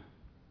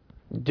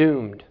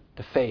 Doomed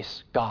to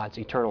face God's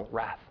eternal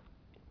wrath.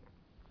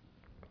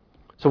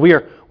 So we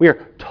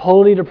are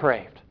totally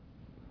depraved,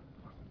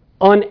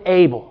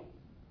 unable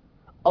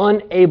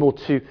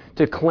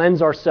to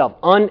cleanse ourselves,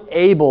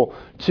 unable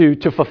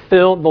to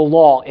fulfill the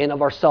law in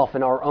of ourselves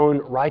in our own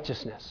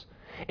righteousness.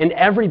 And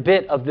every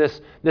bit of this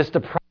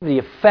depravity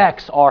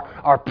affects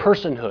our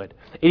personhood.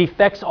 It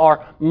affects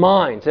our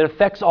minds. It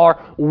affects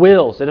our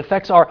wills. It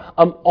affects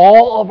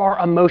all of our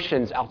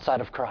emotions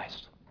outside of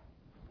Christ.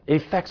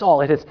 It affects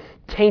all. It has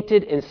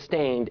tainted and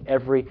stained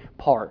every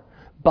part.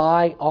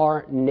 By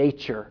our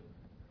nature,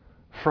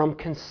 from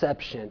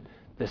conception,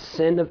 the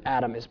sin of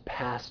Adam is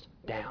passed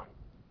down.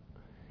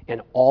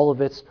 And all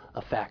of its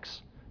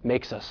effects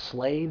makes us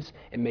slaves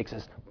and makes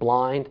us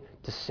blind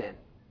to sin.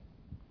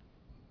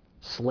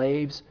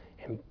 Slaves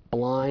and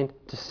blind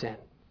to sin.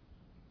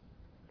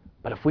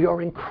 But if we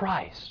are in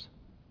Christ,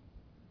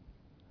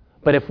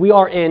 what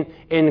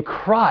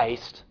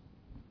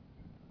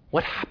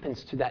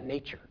happens to that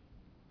nature?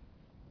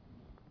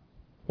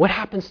 What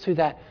happens to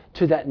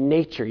that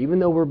nature, even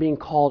though we're being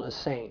called a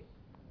saint?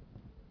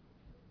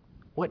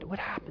 What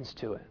happens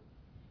to it?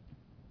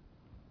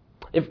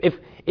 If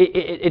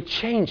it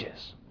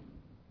changes.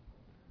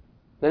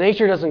 The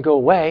nature doesn't go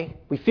away.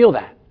 We feel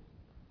that.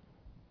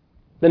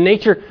 The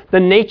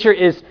nature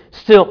is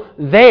still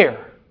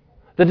there.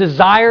 The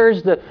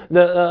desires,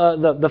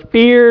 the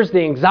fears,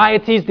 the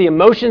anxieties, the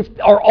emotions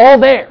are all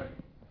there.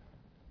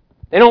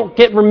 They don't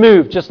get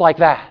removed just like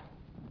that.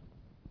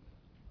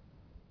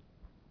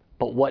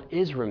 But what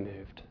is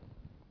removed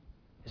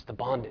is the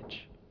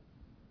bondage.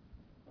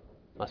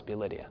 Must be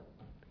Lydia.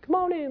 Come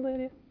on in,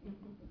 Lydia.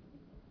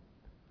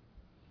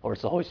 Or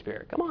it's the Holy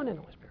Spirit. Come on in,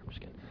 Holy Spirit. I'm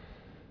just kidding.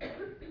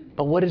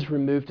 But what is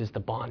removed is the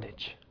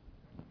bondage.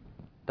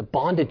 The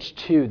bondage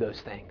to those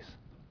things.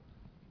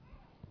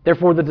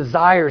 Therefore, the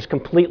desires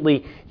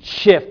completely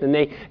shift and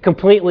they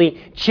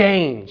completely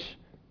change.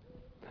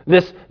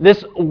 This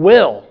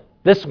will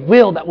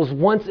that was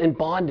once in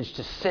bondage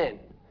to sin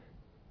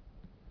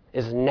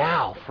is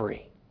now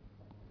free.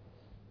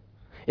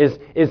 Is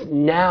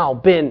now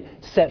been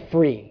set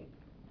free.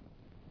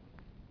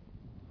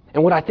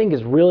 And what I think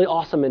is really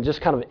awesome and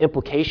just kind of an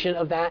implication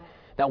of that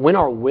when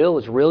our will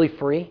is really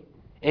free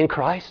in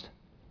Christ,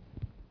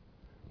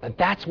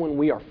 that's when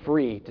we are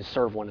free to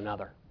serve one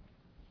another.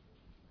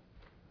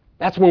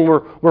 That's when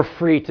we're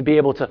free to be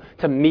able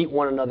to meet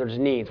one another's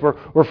needs.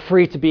 We're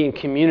free to be in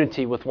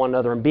community with one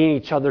another and be in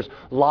each other's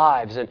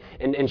lives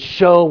and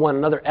show one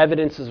another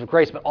evidences of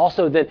grace, but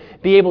also then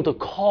be able to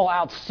call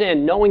out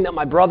sin, knowing that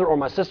my brother or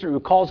my sister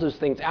who calls those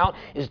things out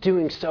is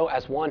doing so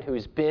as one who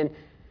has been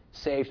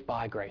saved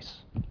by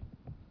grace.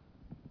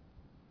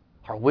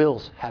 Our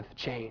wills have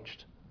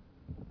changed.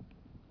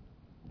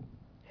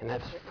 And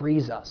that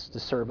frees us to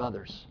serve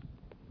others.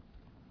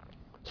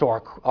 So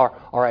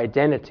our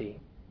identity,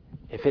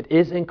 if it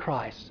is in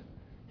Christ,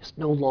 is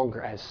no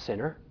longer as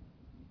sinner,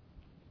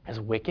 as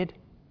wicked.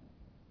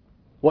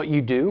 What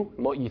you do,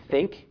 and what you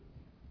think,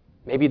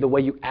 maybe the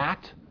way you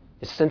act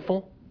is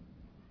sinful,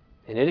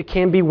 and it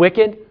can be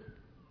wicked,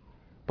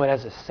 but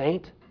as a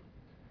saint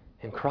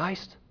in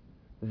Christ,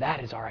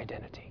 that is our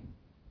identity.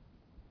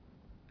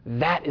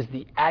 That is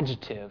the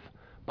adjective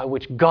by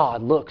which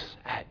God looks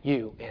at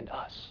you and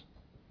us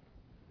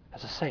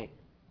as a saint.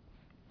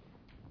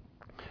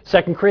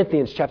 2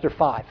 Corinthians chapter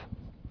 5.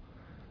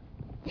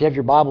 If you have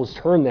your Bibles,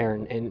 turn there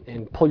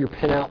and pull your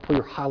pen out, pull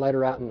your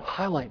highlighter out and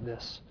highlight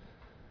this.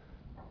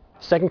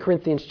 2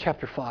 Corinthians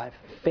chapter 5.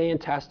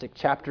 Fantastic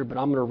chapter, but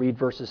I'm going to read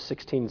verses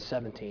 16 and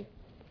 17.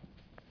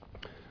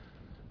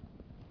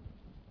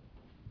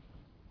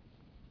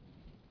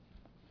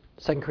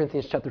 Second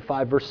Corinthians chapter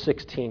 5, verse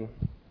 16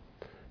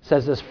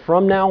 says this,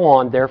 "From now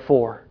on,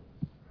 therefore,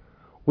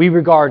 we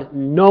regard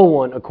no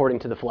one according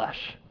to the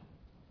flesh."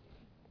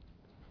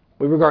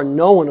 We regard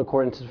no one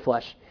according to the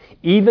flesh.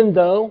 Even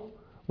though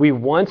we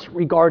once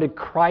regarded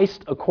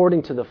Christ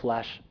according to the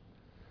flesh,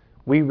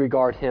 we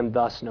regard him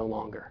thus no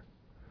longer.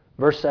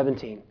 Verse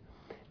 17,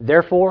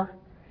 "Therefore,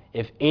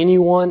 if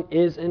anyone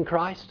is in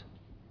Christ,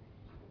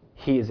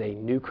 he is a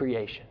new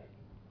creation.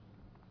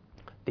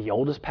 The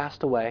old has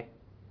passed away,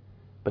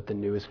 but the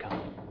new has come."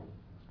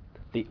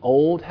 The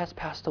old has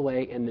passed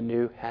away and the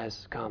new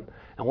has come.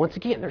 And once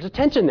again, there's a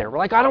tension there. We're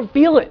like, I don't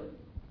feel it.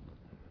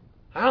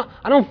 I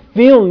don't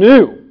feel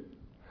new.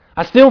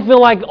 I still feel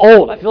like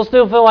old. I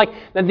still feel like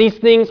that these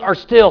things are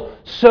still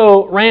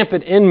so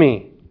rampant in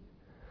me.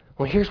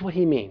 Well, here's what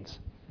he means.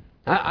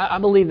 I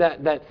believe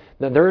that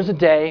there is a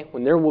day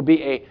when there will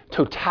be a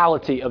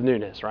totality of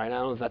newness, right? I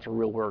don't know if that's a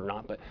real word or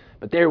not, but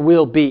there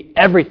will be,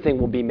 everything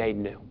will be made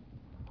new.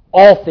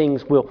 All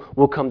things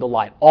will come to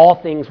light. All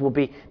things will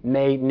be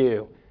made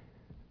new.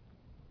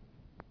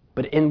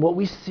 But in what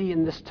we see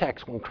in this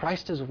text, when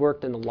Christ has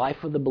worked in the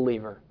life of the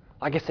believer,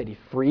 like I said, He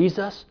frees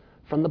us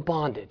from the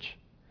bondage.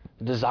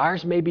 The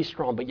desires may be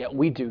strong, but yet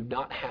we do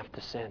not have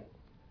to sin.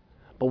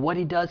 But what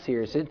He does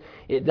here is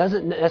it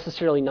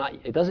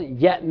doesn't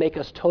yet make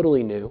us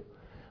totally new,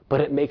 but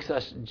it makes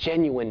us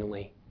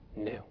genuinely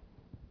new.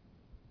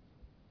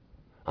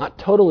 Not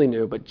totally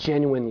new, but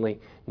genuinely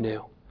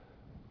new.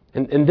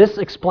 And this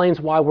explains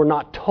why we're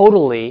not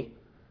totally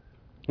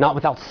not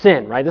without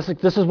sin, right?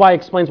 This is why it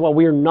explains why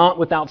we are not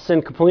without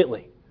sin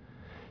completely.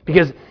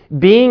 Because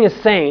being a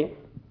saint,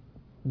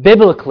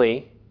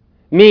 biblically,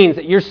 means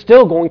that you're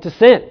still going to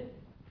sin.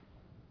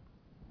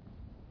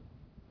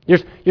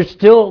 You're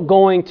still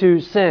going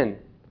to sin.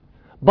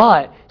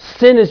 But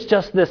sin is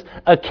just this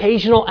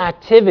occasional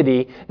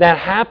activity that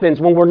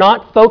happens when we're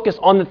not focused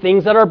on the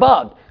things that are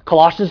above.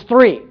 Colossians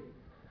 3.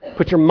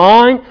 Put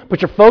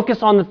your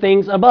focus on the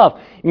things above.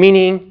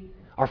 Meaning,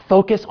 our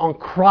focus on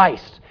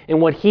Christ and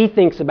what He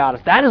thinks about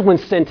us. That is when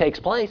sin takes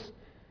place.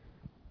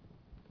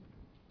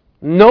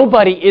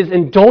 Nobody is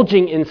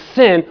indulging in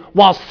sin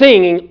while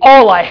singing,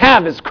 "All I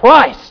have is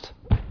Christ."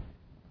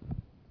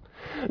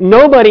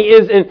 Nobody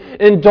is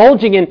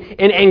indulging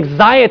in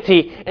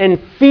anxiety and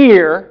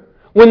fear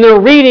when they're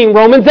reading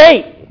Romans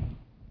 8.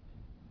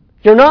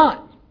 You're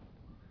not.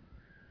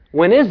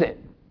 When is it?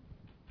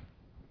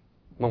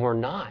 When we're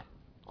not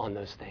on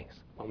those things.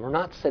 When we're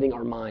not setting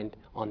our mind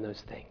on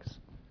those things.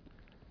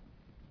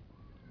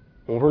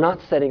 When we're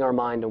not setting our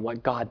mind on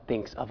what God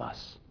thinks of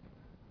us.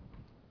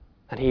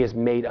 That He has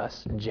made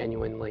us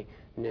genuinely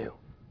new.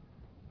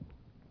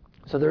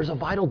 So there's a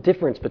vital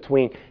difference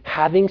between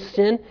having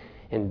sin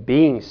and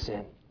being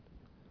sin.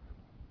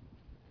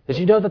 Did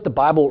you know that the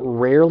Bible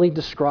rarely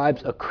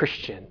describes a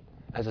Christian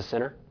as a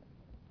sinner?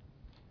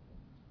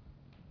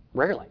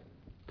 Rarely.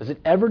 Does it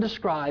ever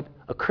describe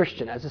a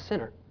Christian as a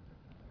sinner?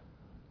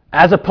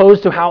 As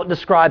opposed to how it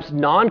describes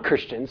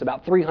non-Christians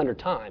about 300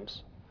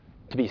 times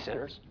to be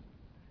sinners.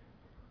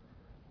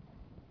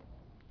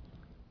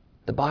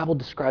 The Bible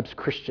describes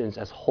Christians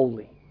as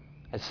holy,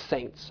 as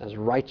saints, as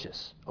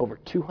righteous over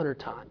 200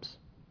 times.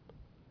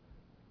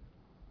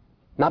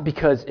 Not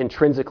because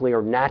intrinsically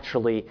or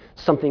naturally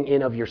something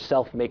in of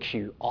yourself makes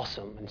you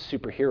awesome and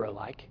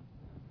superhero-like,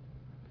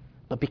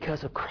 but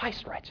because of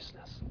Christ's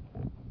righteousness.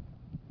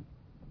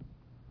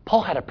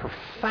 Paul had a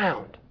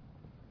profound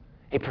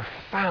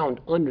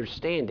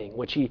understanding,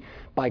 which he,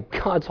 by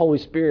God's Holy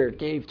Spirit,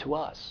 gave to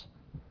us.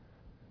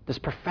 This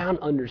profound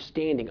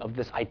understanding of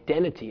this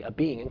identity of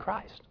being in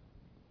Christ.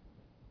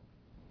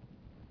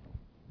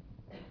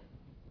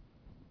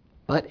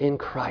 But in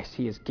Christ,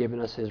 He has given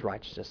us His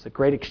righteousness. The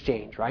great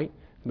exchange, right?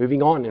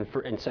 Moving on in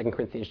 2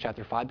 Corinthians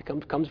chapter 5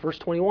 becomes verse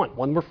 21,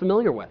 one we're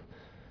familiar with.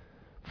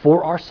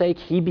 For our sake,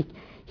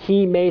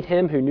 He made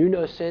Him who knew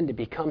no sin to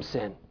become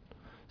sin,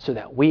 so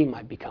that we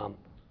might become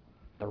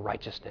the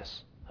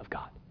righteousness of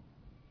God.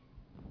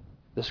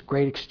 This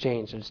great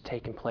exchange that has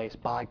taken place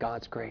by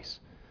God's grace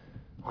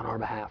on our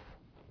behalf.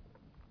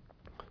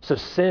 So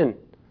sin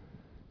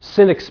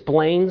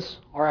explains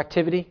our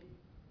activity,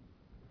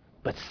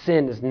 but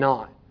sin is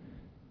not.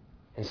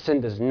 And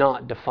sin does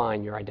not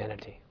define your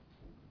identity.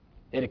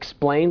 It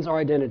explains our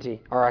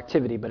identity, our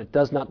activity, but it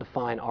does not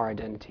define our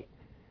identity.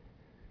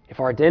 If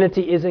our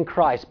identity is in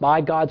Christ,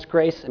 by God's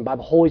grace and by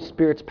the Holy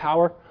Spirit's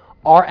power,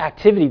 our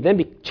activity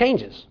then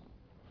changes.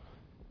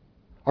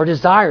 Our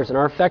desires and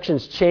our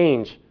affections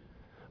change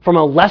from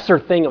a lesser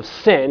thing of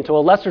sin to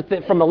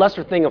from a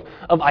lesser thing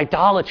of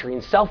idolatry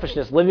and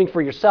selfishness, living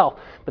for yourself,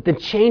 but then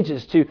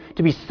changes to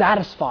be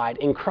satisfied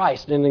in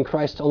Christ and in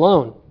Christ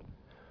alone.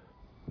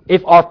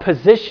 If our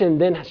position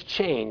then has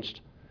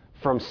changed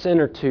from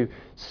sinner to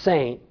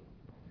saint,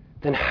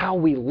 then how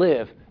we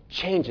live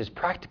changes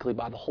practically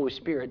by the Holy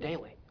Spirit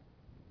daily.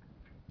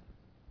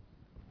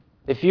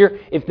 If your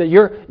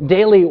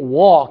daily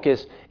walk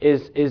is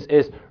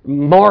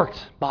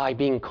marked by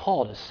being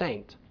called a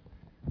saint,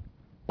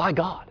 by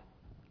God,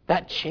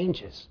 that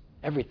changes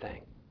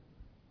everything.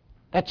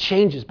 That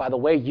changes by the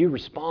way you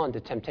respond to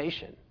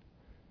temptation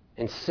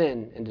and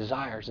sin and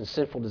desires and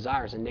sinful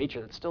desires and nature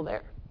that's still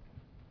there.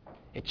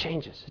 It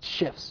changes. It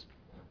shifts.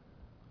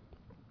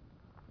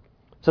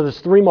 So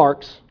there's three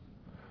marks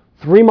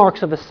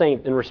of a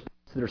saint in response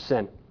to their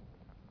sin.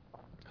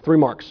 3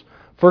 marks.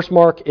 First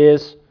mark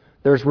is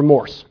there's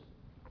remorse.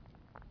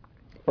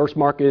 First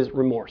mark is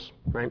remorse,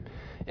 right?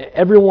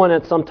 Everyone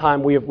at some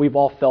time, we've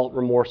all felt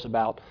remorse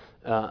about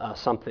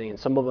something, and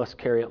some of us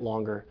carry it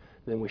longer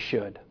than we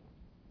should.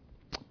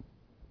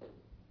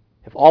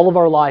 If all of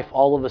our life,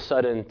 all of a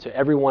sudden, to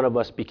every one of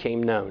us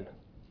became known,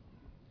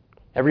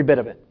 every bit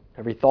of it,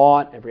 every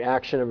thought, every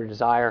action, every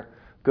desire,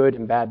 good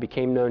and bad,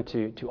 became known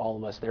to all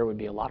of us, there would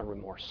be a lot of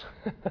remorse.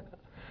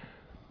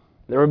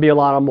 There would be a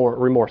lot of more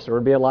remorse. There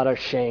would be a lot of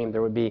shame.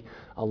 There would be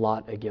a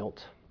lot of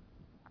guilt.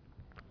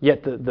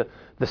 Yet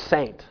the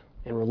saint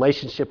in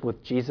relationship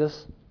with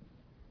Jesus,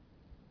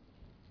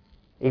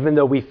 even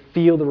though we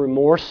feel the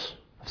remorse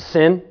of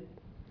sin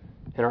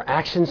and our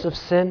actions of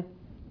sin,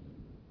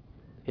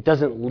 It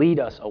doesn't lead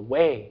us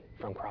away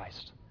from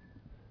Christ.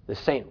 The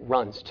saint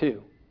runs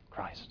to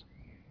Christ.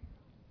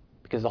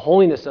 Because the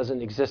holiness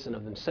doesn't exist in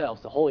of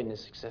themselves. The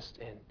holiness exists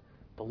in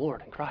the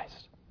Lord and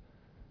Christ.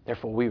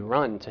 Therefore, we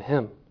run to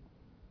Him.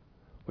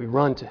 We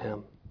run to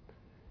Him.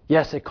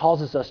 Yes, it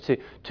causes us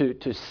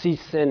to see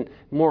sin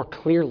more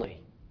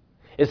clearly.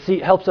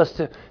 It helps us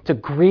to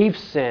grieve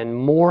sin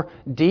more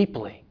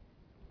deeply,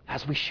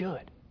 as we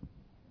should.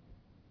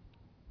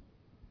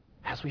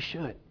 As we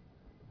should.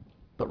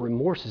 But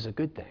remorse is a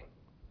good thing.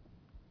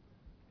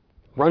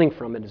 Running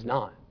from it is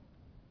not.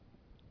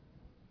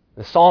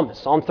 The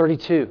psalmist, Psalm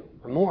 32,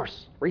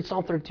 remorse. Read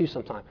Psalm 32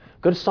 sometime.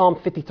 Go to Psalm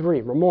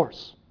 53,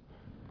 remorse.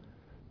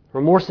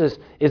 Remorse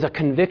is a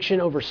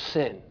conviction over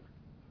sin.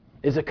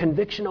 Is a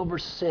conviction over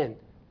sin.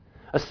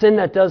 A sin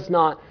that does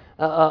not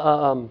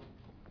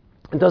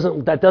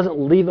doesn't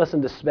leave us in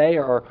dismay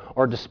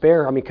or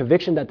despair. I mean,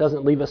 conviction that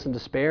doesn't leave us in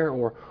despair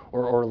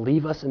or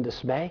leave us in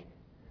dismay.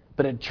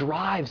 But it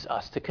drives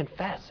us to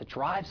confess. It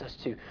drives us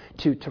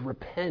to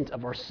repent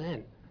of our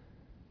sin.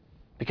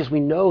 Because we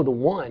know the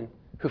one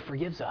who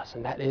forgives us,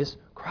 and that is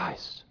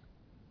Christ.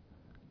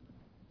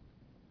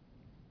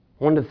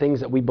 One of the things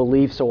that we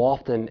believe so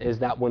often is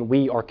that when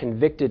we are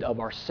convicted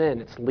of our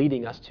sin, it's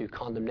leading us to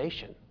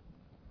condemnation.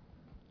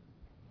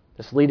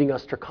 It's leading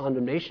us to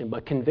condemnation,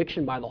 but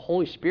conviction by the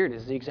Holy Spirit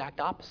is the exact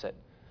opposite.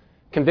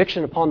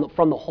 Conviction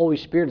from the Holy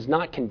Spirit is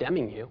not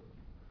condemning you.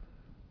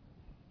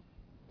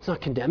 It's not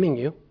condemning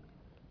you.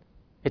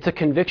 It's a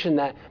conviction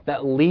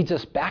that leads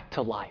us back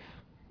to life.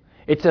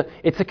 It's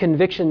a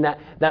conviction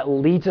that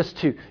leads us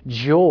to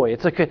joy.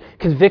 It's a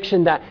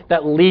conviction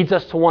that leads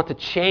us to want to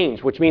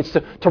change, which means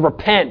to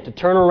repent, to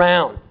turn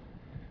around.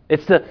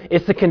 It's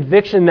the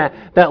conviction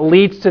that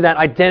leads to that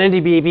identity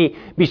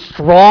be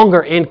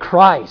stronger in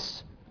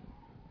Christ.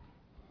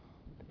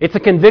 It's a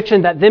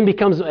conviction that then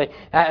becomes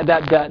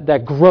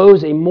that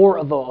grows a more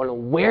of an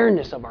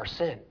awareness of our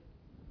sin.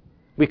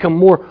 We become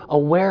more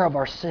aware of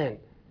our sin.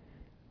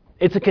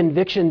 It's a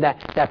conviction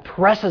that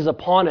presses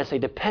upon us a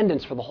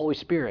dependence for the Holy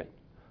Spirit.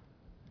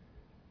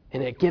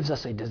 And it gives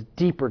us a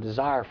deeper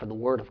desire for the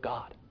Word of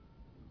God.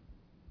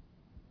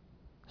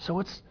 So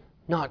it's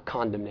not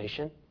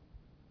condemnation.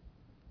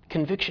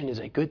 Conviction is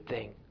a good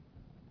thing.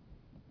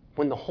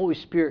 When the Holy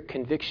Spirit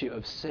convicts you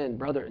of sin,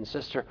 brother and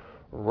sister,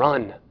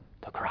 run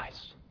to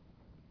Christ.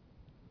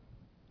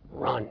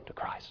 Run to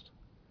Christ.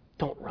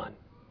 Don't run.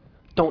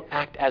 Don't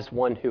act as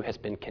one who has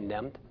been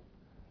condemned.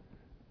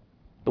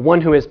 The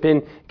one who has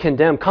been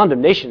condemned,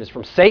 condemnation is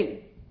from Satan.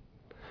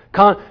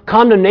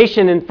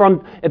 Condemnation, and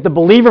if the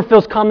believer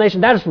feels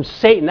condemnation, that is from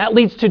Satan. That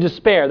leads to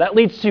despair. That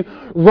leads to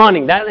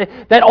running.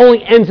 That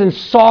only ends in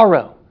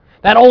sorrow.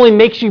 That only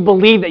makes you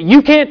believe that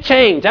you can't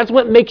change. That's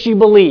what makes you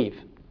believe.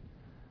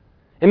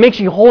 It makes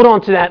you hold on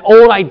to that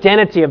old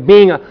identity of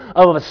being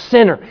of a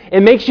sinner.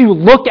 It makes you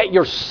look at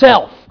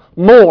yourself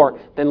more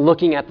than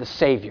looking at the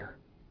Savior.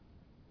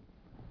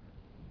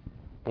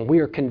 When we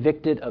are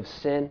convicted of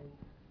sin,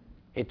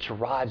 it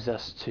drives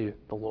us to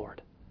the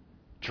Lord.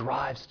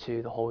 Drives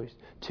to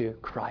to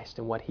Christ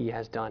and what He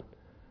has done.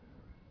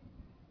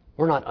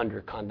 We're not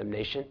under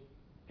condemnation.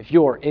 If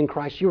you are in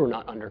Christ, you are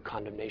not under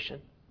condemnation.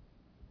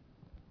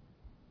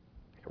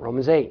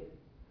 Romans 8.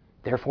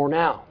 Therefore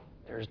now,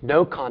 there is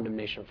no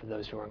condemnation for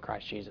those who are in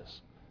Christ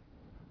Jesus.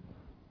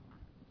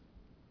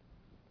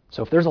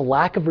 So if there's a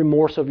lack of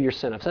remorse over your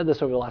sin, I've said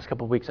this over the last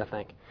couple of weeks, I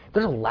think. If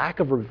there's a lack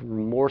of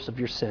remorse of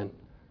your sin,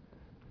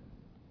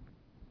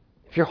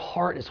 if your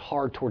heart is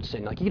hard towards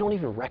sin, like you don't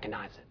even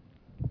recognize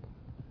it,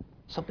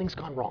 something's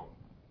gone wrong.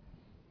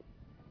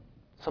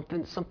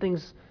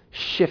 Something's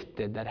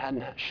shifted that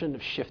shouldn't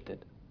have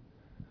shifted.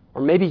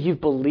 Or maybe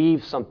you've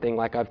believed something,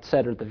 like I've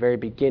said at the very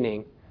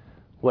beginning,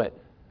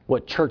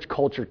 what church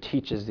culture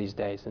teaches these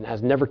days and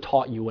has never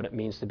taught you what it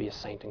means to be a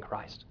saint in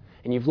Christ.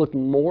 And you've looked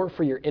more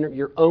for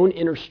your own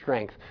inner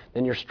strength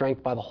than your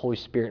strength by the Holy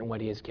Spirit and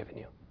what He has given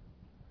you.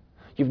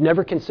 You've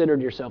never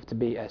considered yourself to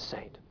be a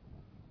saint,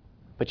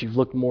 but you've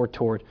looked more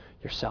toward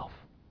yourself.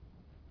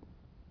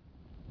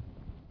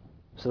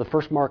 So the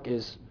first mark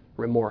is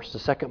remorse. The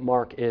second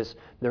mark is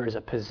there is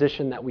a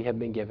position that we have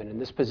been given.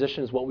 And this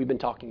position is what we've been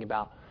talking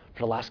about for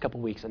the last couple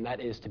of weeks, and that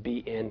is to be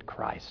in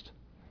Christ.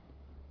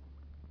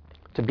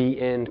 To be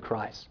in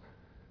Christ.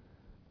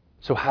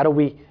 So how do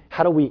we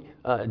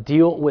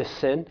deal with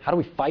sin? How do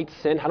we fight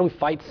sin? How do we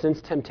fight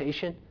sin's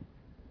temptation?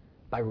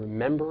 By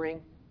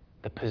remembering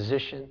the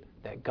position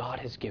that God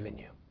has given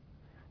you.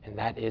 And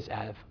that is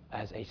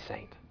as a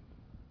saint.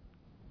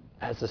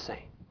 As a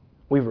saint.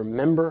 We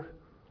remember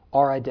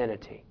our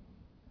identity.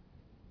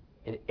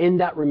 And in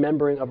that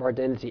remembering of our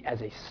identity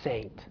as a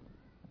saint,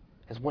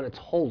 as when it's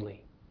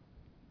holy,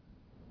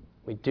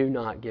 we do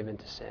not give in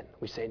to sin.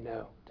 We say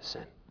no to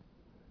sin.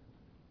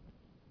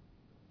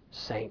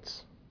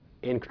 Saints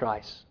in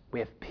Christ, we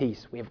have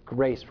peace, we have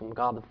grace from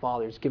God the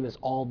Father. He's given us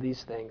all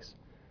these things.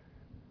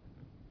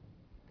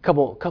 A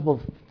couple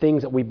of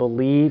things that we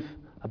believe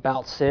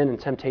about sin and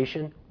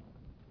temptation.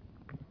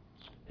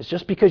 It's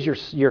just because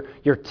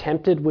you're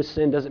tempted with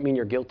sin doesn't mean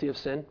you're guilty of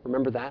sin.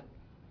 Remember that.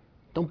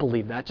 Don't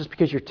believe that. Just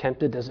because you're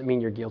tempted doesn't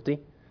mean you're guilty.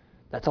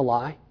 That's a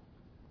lie.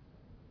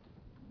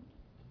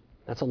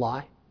 That's a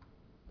lie.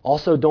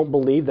 Also, don't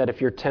believe that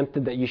if you're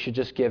tempted that you should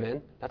just give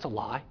in. That's a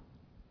lie.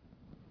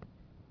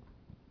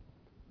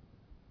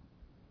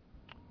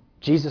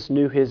 Jesus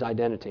knew his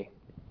identity.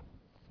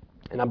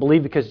 And I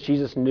believe because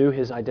Jesus knew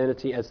his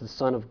identity as the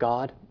Son of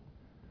God,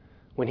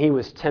 when he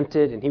was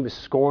tempted and he was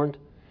scorned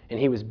and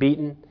he was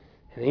beaten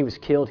and he was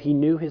killed, he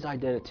knew his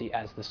identity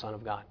as the Son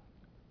of God.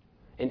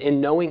 And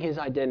in knowing his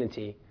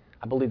identity,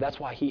 I believe that's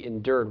why he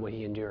endured what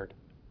he endured.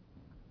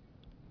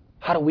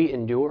 How do we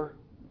endure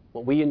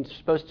what we are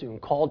supposed to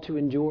and called to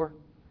endure?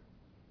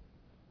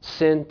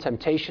 Sin,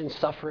 temptation,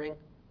 suffering,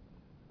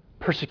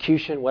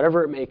 persecution,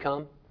 whatever it may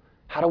come.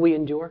 How do we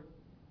endure?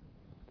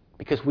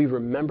 Because we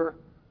remember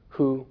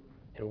who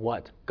and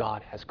what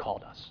God has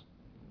called us.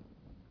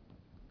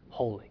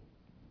 Holy,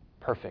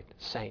 perfect,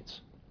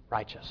 saints,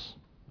 righteous.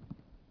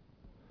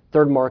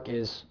 Third mark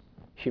is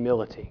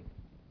humility.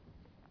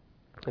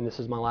 And this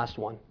is my last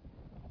one.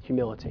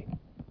 Humility.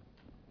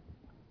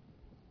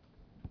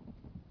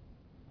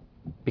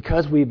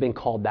 Because we've been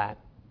called that,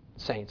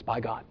 saints,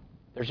 by God,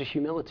 there's a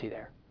humility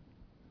there.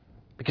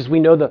 Because we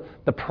know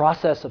the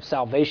process of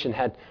salvation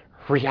had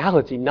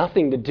reality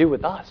nothing to do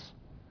with us.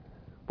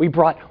 We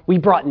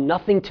brought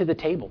nothing to the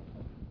table.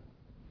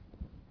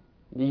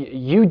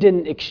 You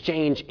didn't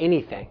exchange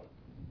anything.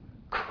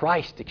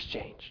 Christ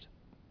exchanged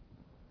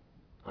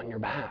on your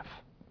behalf.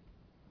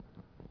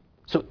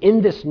 So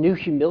in this new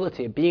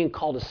humility of being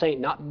called a saint,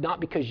 not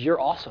because you're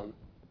awesome,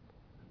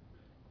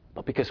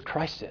 but because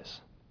Christ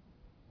is.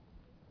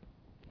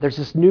 There's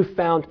this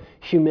newfound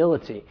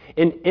humility.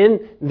 And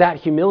in that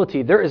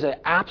humility, there is an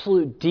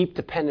absolute deep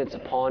dependence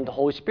upon the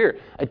Holy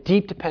Spirit, a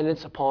deep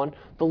dependence upon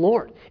the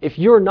Lord. If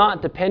you're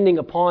not depending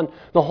upon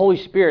the Holy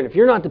Spirit, if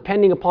you're not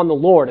depending upon the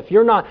Lord, if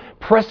you're not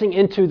pressing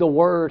into the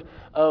Word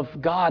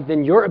of God,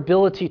 then your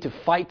ability to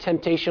fight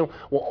temptation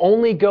will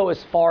only go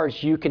as far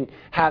as you can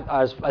have,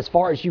 as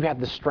far as you have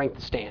the strength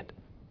to stand.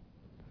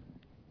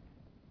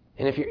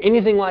 And if you're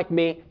anything like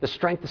me, the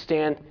strength to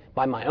stand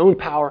by my own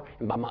power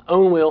and by my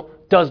own will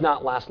does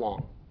not last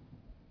long.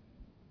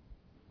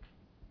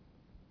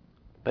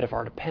 But if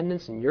our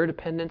dependence and your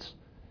dependence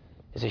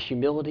is a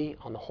humility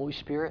on the Holy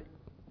Spirit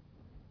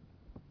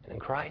and in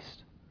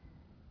Christ,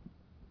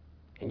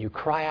 and you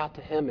cry out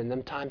to Him in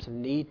them times of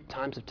need,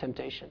 times of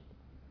temptation,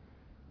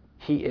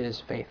 He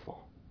is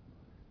faithful.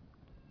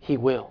 He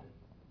will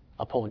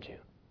uphold you.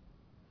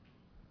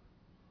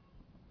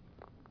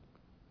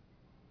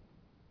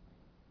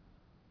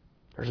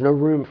 There's no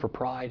room for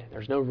pride.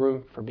 There's no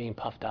room for being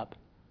puffed up.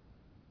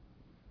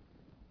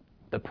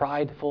 The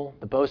prideful,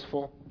 the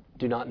boastful,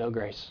 do not know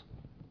grace.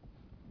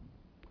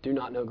 Do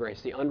not know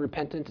grace. The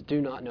unrepentant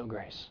do not know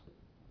grace.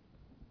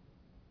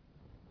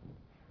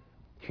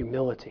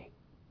 Humility.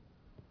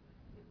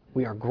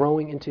 We are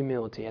growing into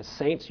humility. As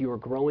saints, you are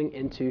growing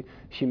into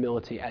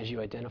humility as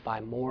you identify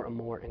more and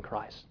more in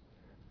Christ.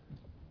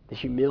 The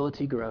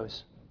humility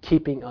grows,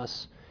 keeping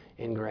us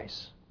in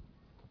grace.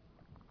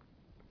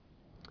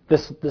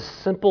 This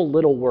simple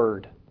little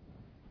word,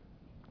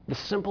 the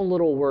simple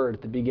little word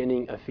at the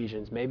beginning of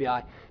Ephesians, maybe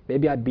I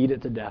beat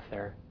it to death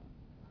there.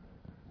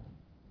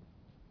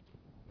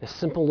 This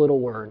simple little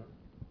word,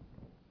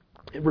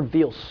 it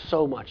reveals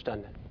so much,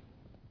 doesn't it?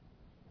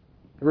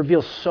 It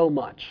reveals so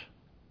much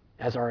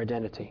as our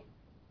identity.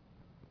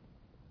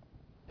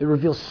 It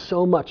reveals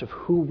so much of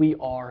who we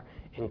are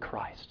in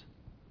Christ.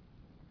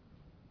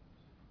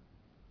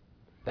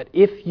 That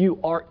if you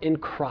are in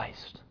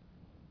Christ,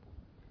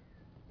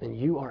 then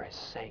you are a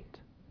saint.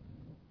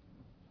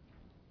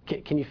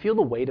 Can you feel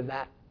the weight of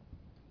that?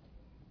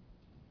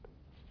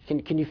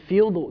 Can you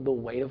feel the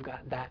weight of God,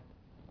 that?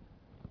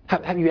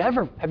 Have you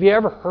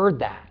ever heard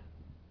that?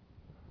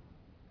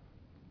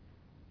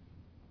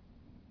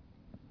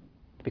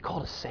 To be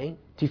called a saint?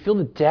 Do you feel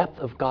the depth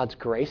of God's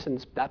grace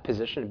in that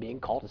position of being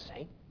called a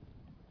saint?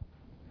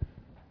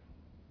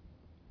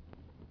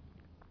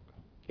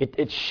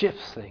 It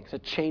shifts things.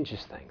 It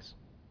changes things.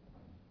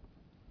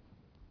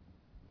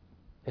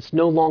 It's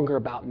no longer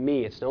about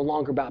me. It's no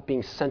longer about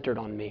being centered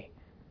on me.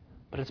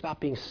 But it's about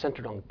being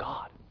centered on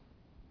God.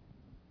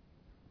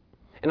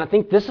 And I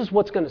think this is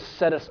what's going to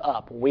set us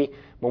up. When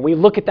we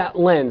look at that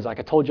lens, like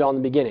I told you all in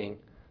the beginning,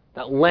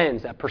 that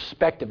lens, that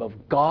perspective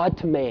of God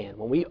to man,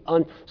 when we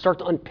start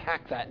to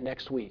unpack that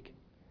next week,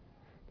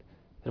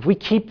 if we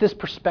keep this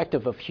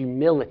perspective of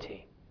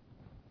humility,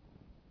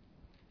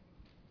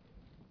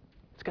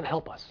 it's going to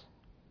help us.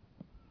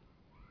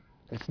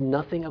 It's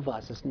nothing of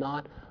us. It's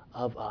not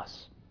of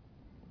us,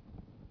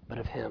 but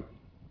of Him.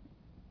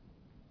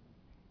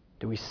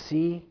 Do we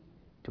see,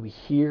 do we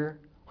hear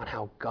on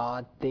how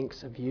God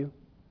thinks of you?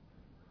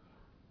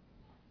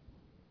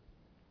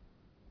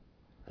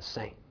 A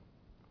saint.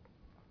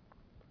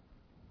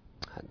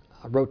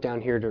 I wrote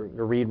down here to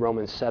read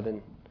Romans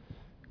 7,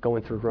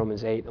 going through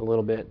Romans 8 a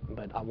little bit,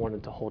 but I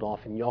wanted to hold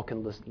off, and y'all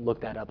can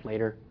look that up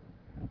later.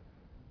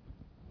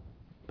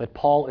 But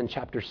Paul in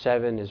chapter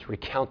 7 is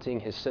recounting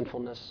his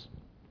sinfulness.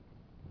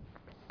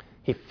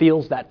 He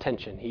feels that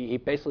tension. He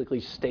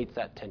basically states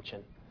that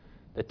tension.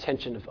 The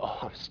tension of,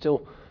 I'm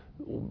still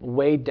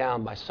weighed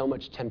down by so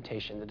much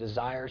temptation. The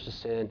desires to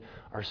sin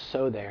are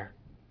so there.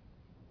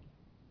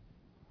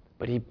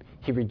 But he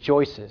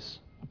rejoices.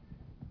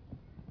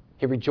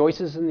 He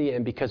rejoices in the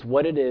end because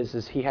what it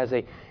is he has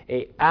a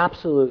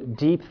absolute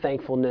deep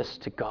thankfulness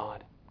to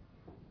God.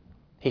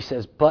 He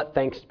says, but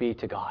thanks be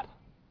to God.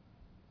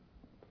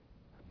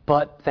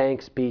 But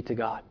thanks be to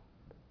God.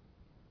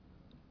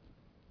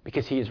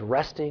 Because he is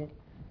resting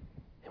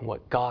in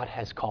what God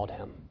has called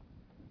him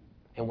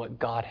and what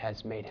God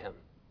has made him.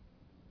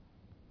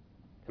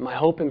 And my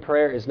hope and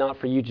prayer is not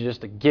for you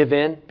to give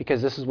in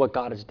because this is what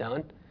God has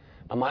done.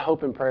 But my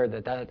hope and prayer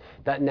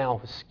that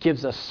now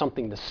gives us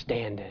something to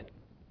stand in.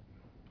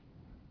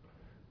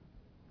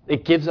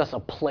 It gives us a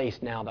place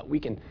now that we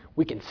can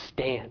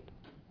stand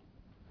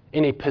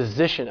in a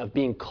position of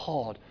being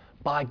called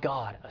by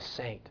God a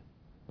saint.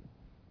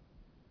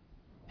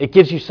 It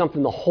gives you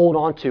something to hold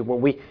on to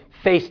when we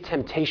face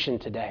temptation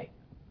today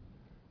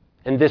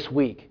and this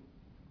week.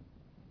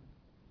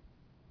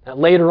 Now,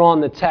 later on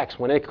in the text,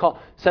 when it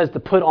says to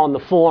put on the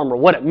full armor,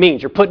 what it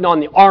means, you're putting on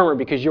the armor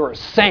because you're a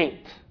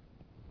saint.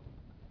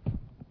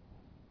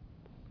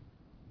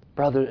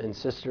 Brother and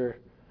sister,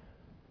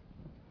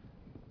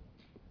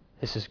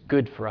 this is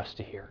good for us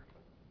to hear.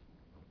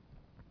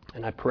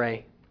 And I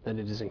pray that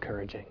it is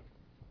encouraging.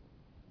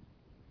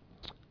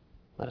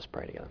 Let us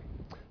pray together.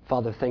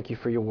 Father, thank you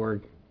for your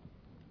word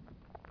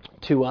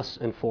to us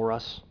and for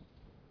us,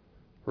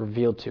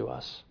 revealed to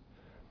us.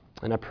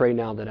 And I pray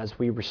now that as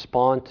we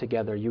respond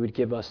together, you would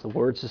give us the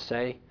words to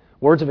say,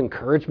 words of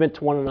encouragement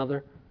to one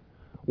another,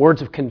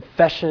 words of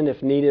confession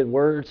if needed,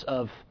 words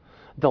of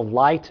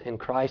delight in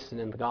Christ and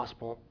in the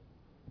gospel,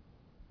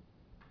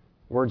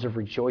 words of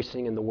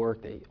rejoicing in the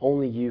work that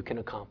only you can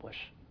accomplish.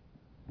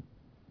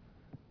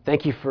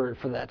 Thank you for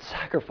that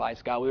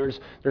sacrifice, God.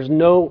 There's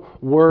no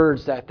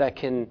words that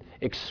can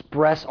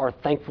express our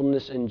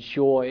thankfulness and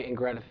joy and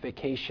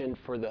gratification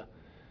for the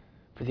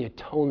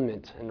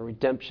atonement and the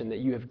redemption that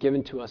you have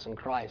given to us in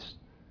Christ.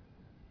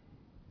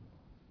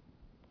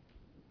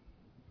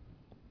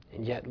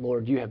 And yet,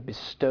 Lord, you have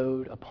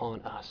bestowed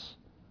upon us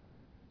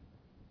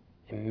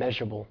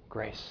immeasurable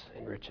grace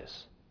and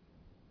riches.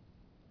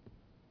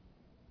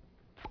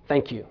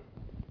 Thank you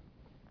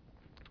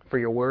for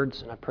your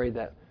words, and I pray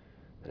that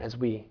as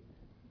we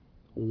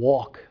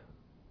walk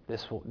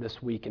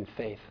this week in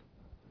faith,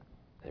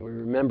 that we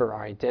remember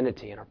our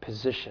identity and our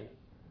position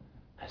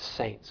as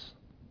saints,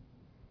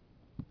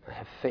 and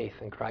have faith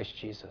in Christ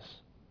Jesus,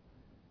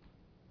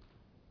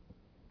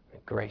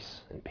 and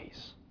grace and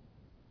peace.